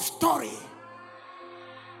change of story.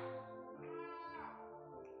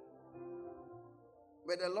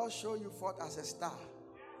 May the Lord show you forth as a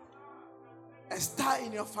star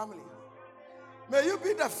in your family. May you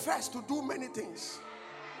be the first to do many things.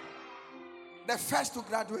 The first to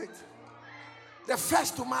graduate. The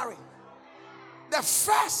first to marry. The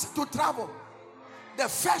first to travel. The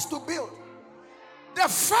first to build. The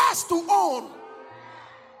first to own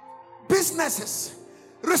businesses.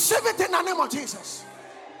 Receive it in the name of Jesus.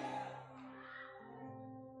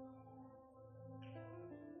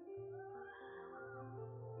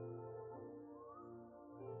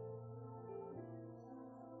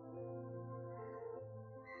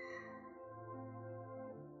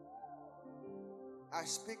 I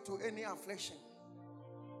speak to any affliction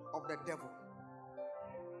of the devil.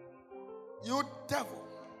 You devil,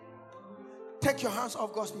 take your hands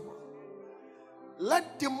off God's people.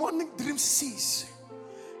 Let demonic dreams cease.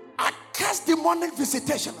 I curse demonic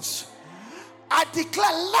visitations. I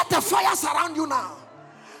declare, let the fire surround you now.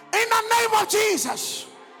 In the name of Jesus.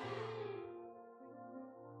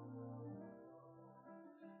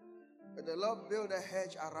 May the Lord build a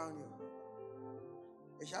hedge around you.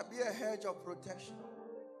 It shall be a hedge of protection.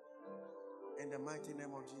 In the mighty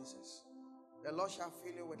name of Jesus. The Lord shall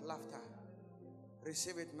fill you with laughter.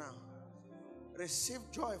 Receive it now. Receive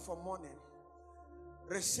joy for morning.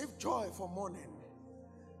 Receive joy for morning.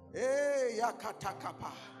 Hey,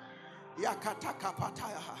 yakatakapa.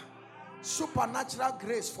 Yakatakapataya. Supernatural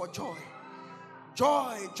grace for joy.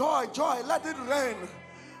 Joy, joy, joy. Let it rain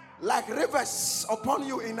like rivers upon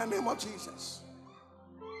you in the name of Jesus.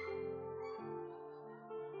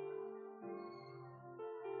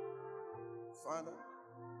 Father,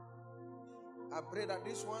 I pray that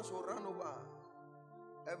these ones will run over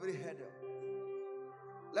every hurdle.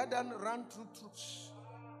 Let them run through troops.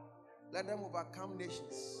 Let them overcome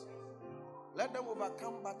nations. Let them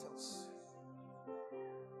overcome battles.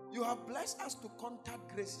 You have blessed us to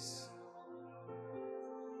contact graces.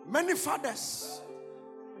 Many fathers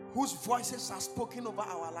whose voices are spoken over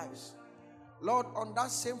our lives. Lord, on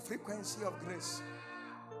that same frequency of grace,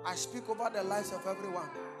 I speak over the lives of everyone.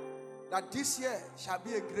 That this year shall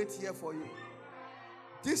be a great year for you.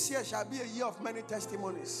 This year shall be a year of many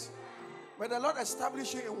testimonies. May the Lord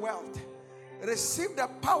establish you in wealth. Receive the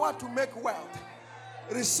power to make wealth.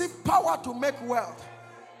 Receive power to make wealth.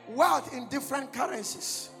 Wealth in different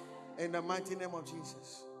currencies. In the mighty name of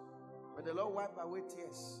Jesus. May the Lord wipe away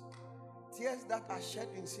tears. Tears that are shed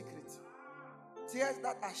in secret. Tears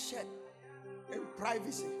that are shed in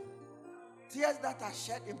privacy. Tears that are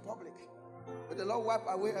shed in public. May the Lord wipe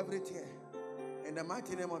away every tear in the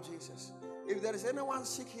mighty name of Jesus. If there is anyone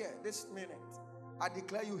sick here this minute, I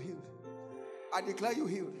declare you healed. I declare you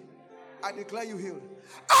healed. I declare you healed.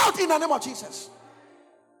 Out in the name of Jesus.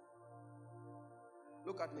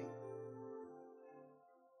 Look at me.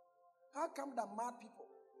 How come that mad people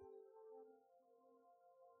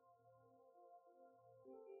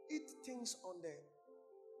eat things on the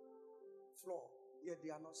floor, yet they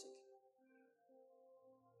are not sick?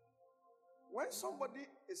 When somebody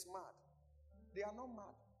is mad, they are not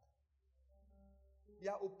mad. They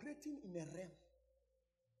are operating in a realm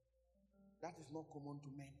that is not common to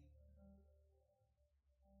men.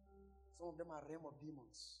 Some of them are realm of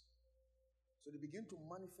demons. So they begin to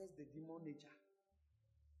manifest the demon nature.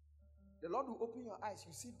 The Lord will open your eyes.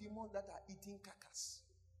 You see demons that are eating carcass,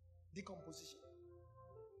 decomposition.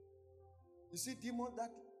 You see demons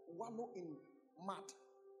that wallow in mud.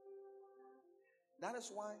 That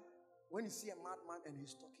is why when you see a madman and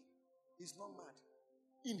he's talking, he's not mad.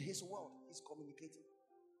 In his world, he's communicating.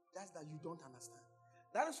 That's that you don't understand.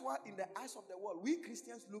 That is why in the eyes of the world, we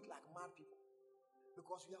Christians look like mad people.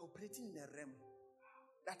 Because we are operating in a realm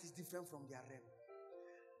that is different from their realm.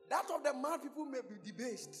 That of the mad people may be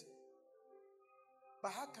debased.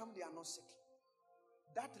 But how come they are not sick?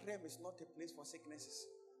 That realm is not a place for sicknesses.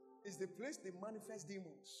 It's the place they manifest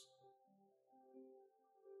demons.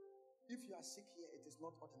 If you are sick here, it is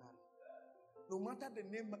not ordinary. No matter the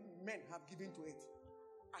name men have given to it,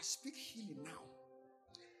 I speak healing now.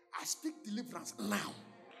 I speak deliverance now.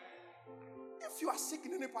 If you are sick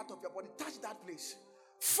in any part of your body, touch that place.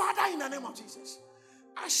 Father, in the name of Jesus,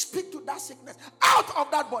 I speak to that sickness out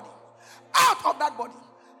of that body. Out of that body.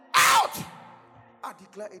 Out! I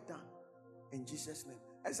declare it down in Jesus' name.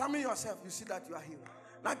 Examine yourself. You see that you are healed.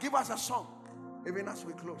 Now give us a song, even as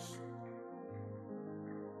we close.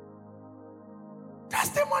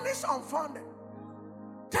 Testimonies unfounded.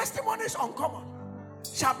 Testimonies uncommon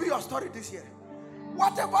shall be your story this year.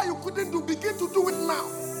 Whatever you couldn't do, begin to do it now.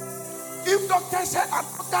 If doctor said an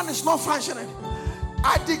organ is not functioning,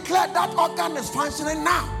 I declare that organ is functioning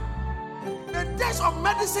now. The days of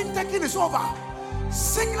medicine taking is over.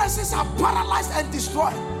 Sicknesses are paralyzed and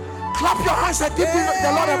destroyed. Clap your hands and give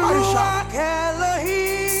the Lord a mighty shout.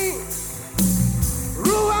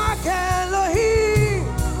 Ruach Elohim,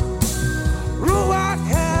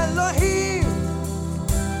 Ruach Elohim,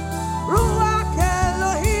 Ruach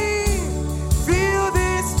Elohim, fill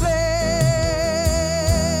this place.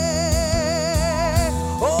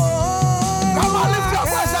 Oh, come on, lift your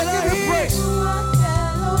voice and give him praise.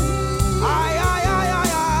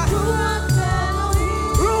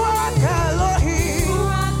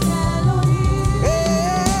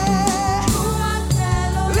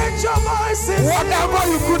 Whatever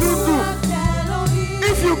you couldn't do,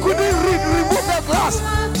 if you couldn't read, remove the glass.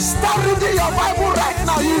 Start reading your Bible right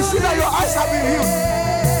now. You see that your eyes have been healed.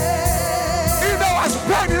 If there was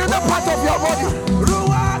pain in any part of your body,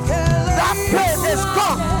 that pain is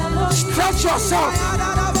gone. Stretch yourself.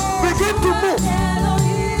 Begin to move.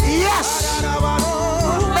 Yes.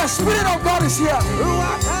 The Spirit of God is here.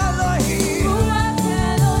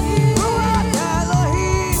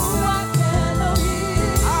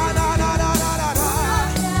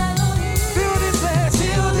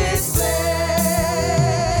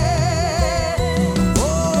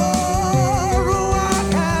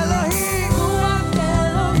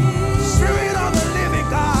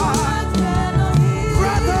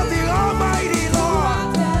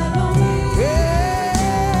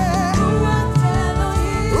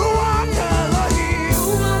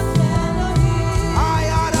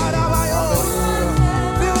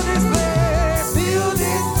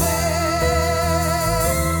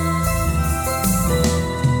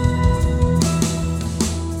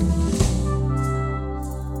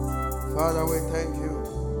 Father, we thank you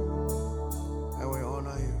and we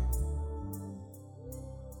honor you.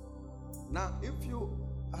 Now, if you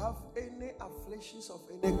have any afflictions of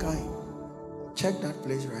any kind, check that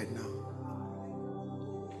place right now.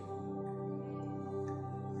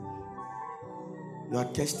 Your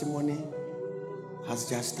testimony has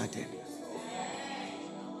just started.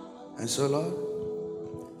 And so, Lord,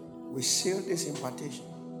 we seal this impartation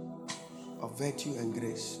of virtue and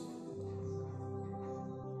grace.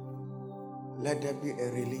 Let there be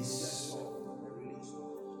a release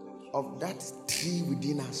of that tree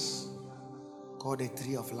within us called the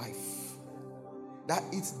tree of life that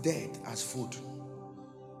eats dead as food.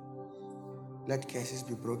 Let curses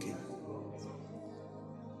be broken.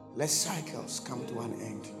 Let cycles come to an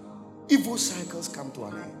end. Evil cycles come to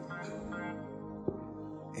an end.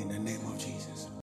 In the name of Jesus.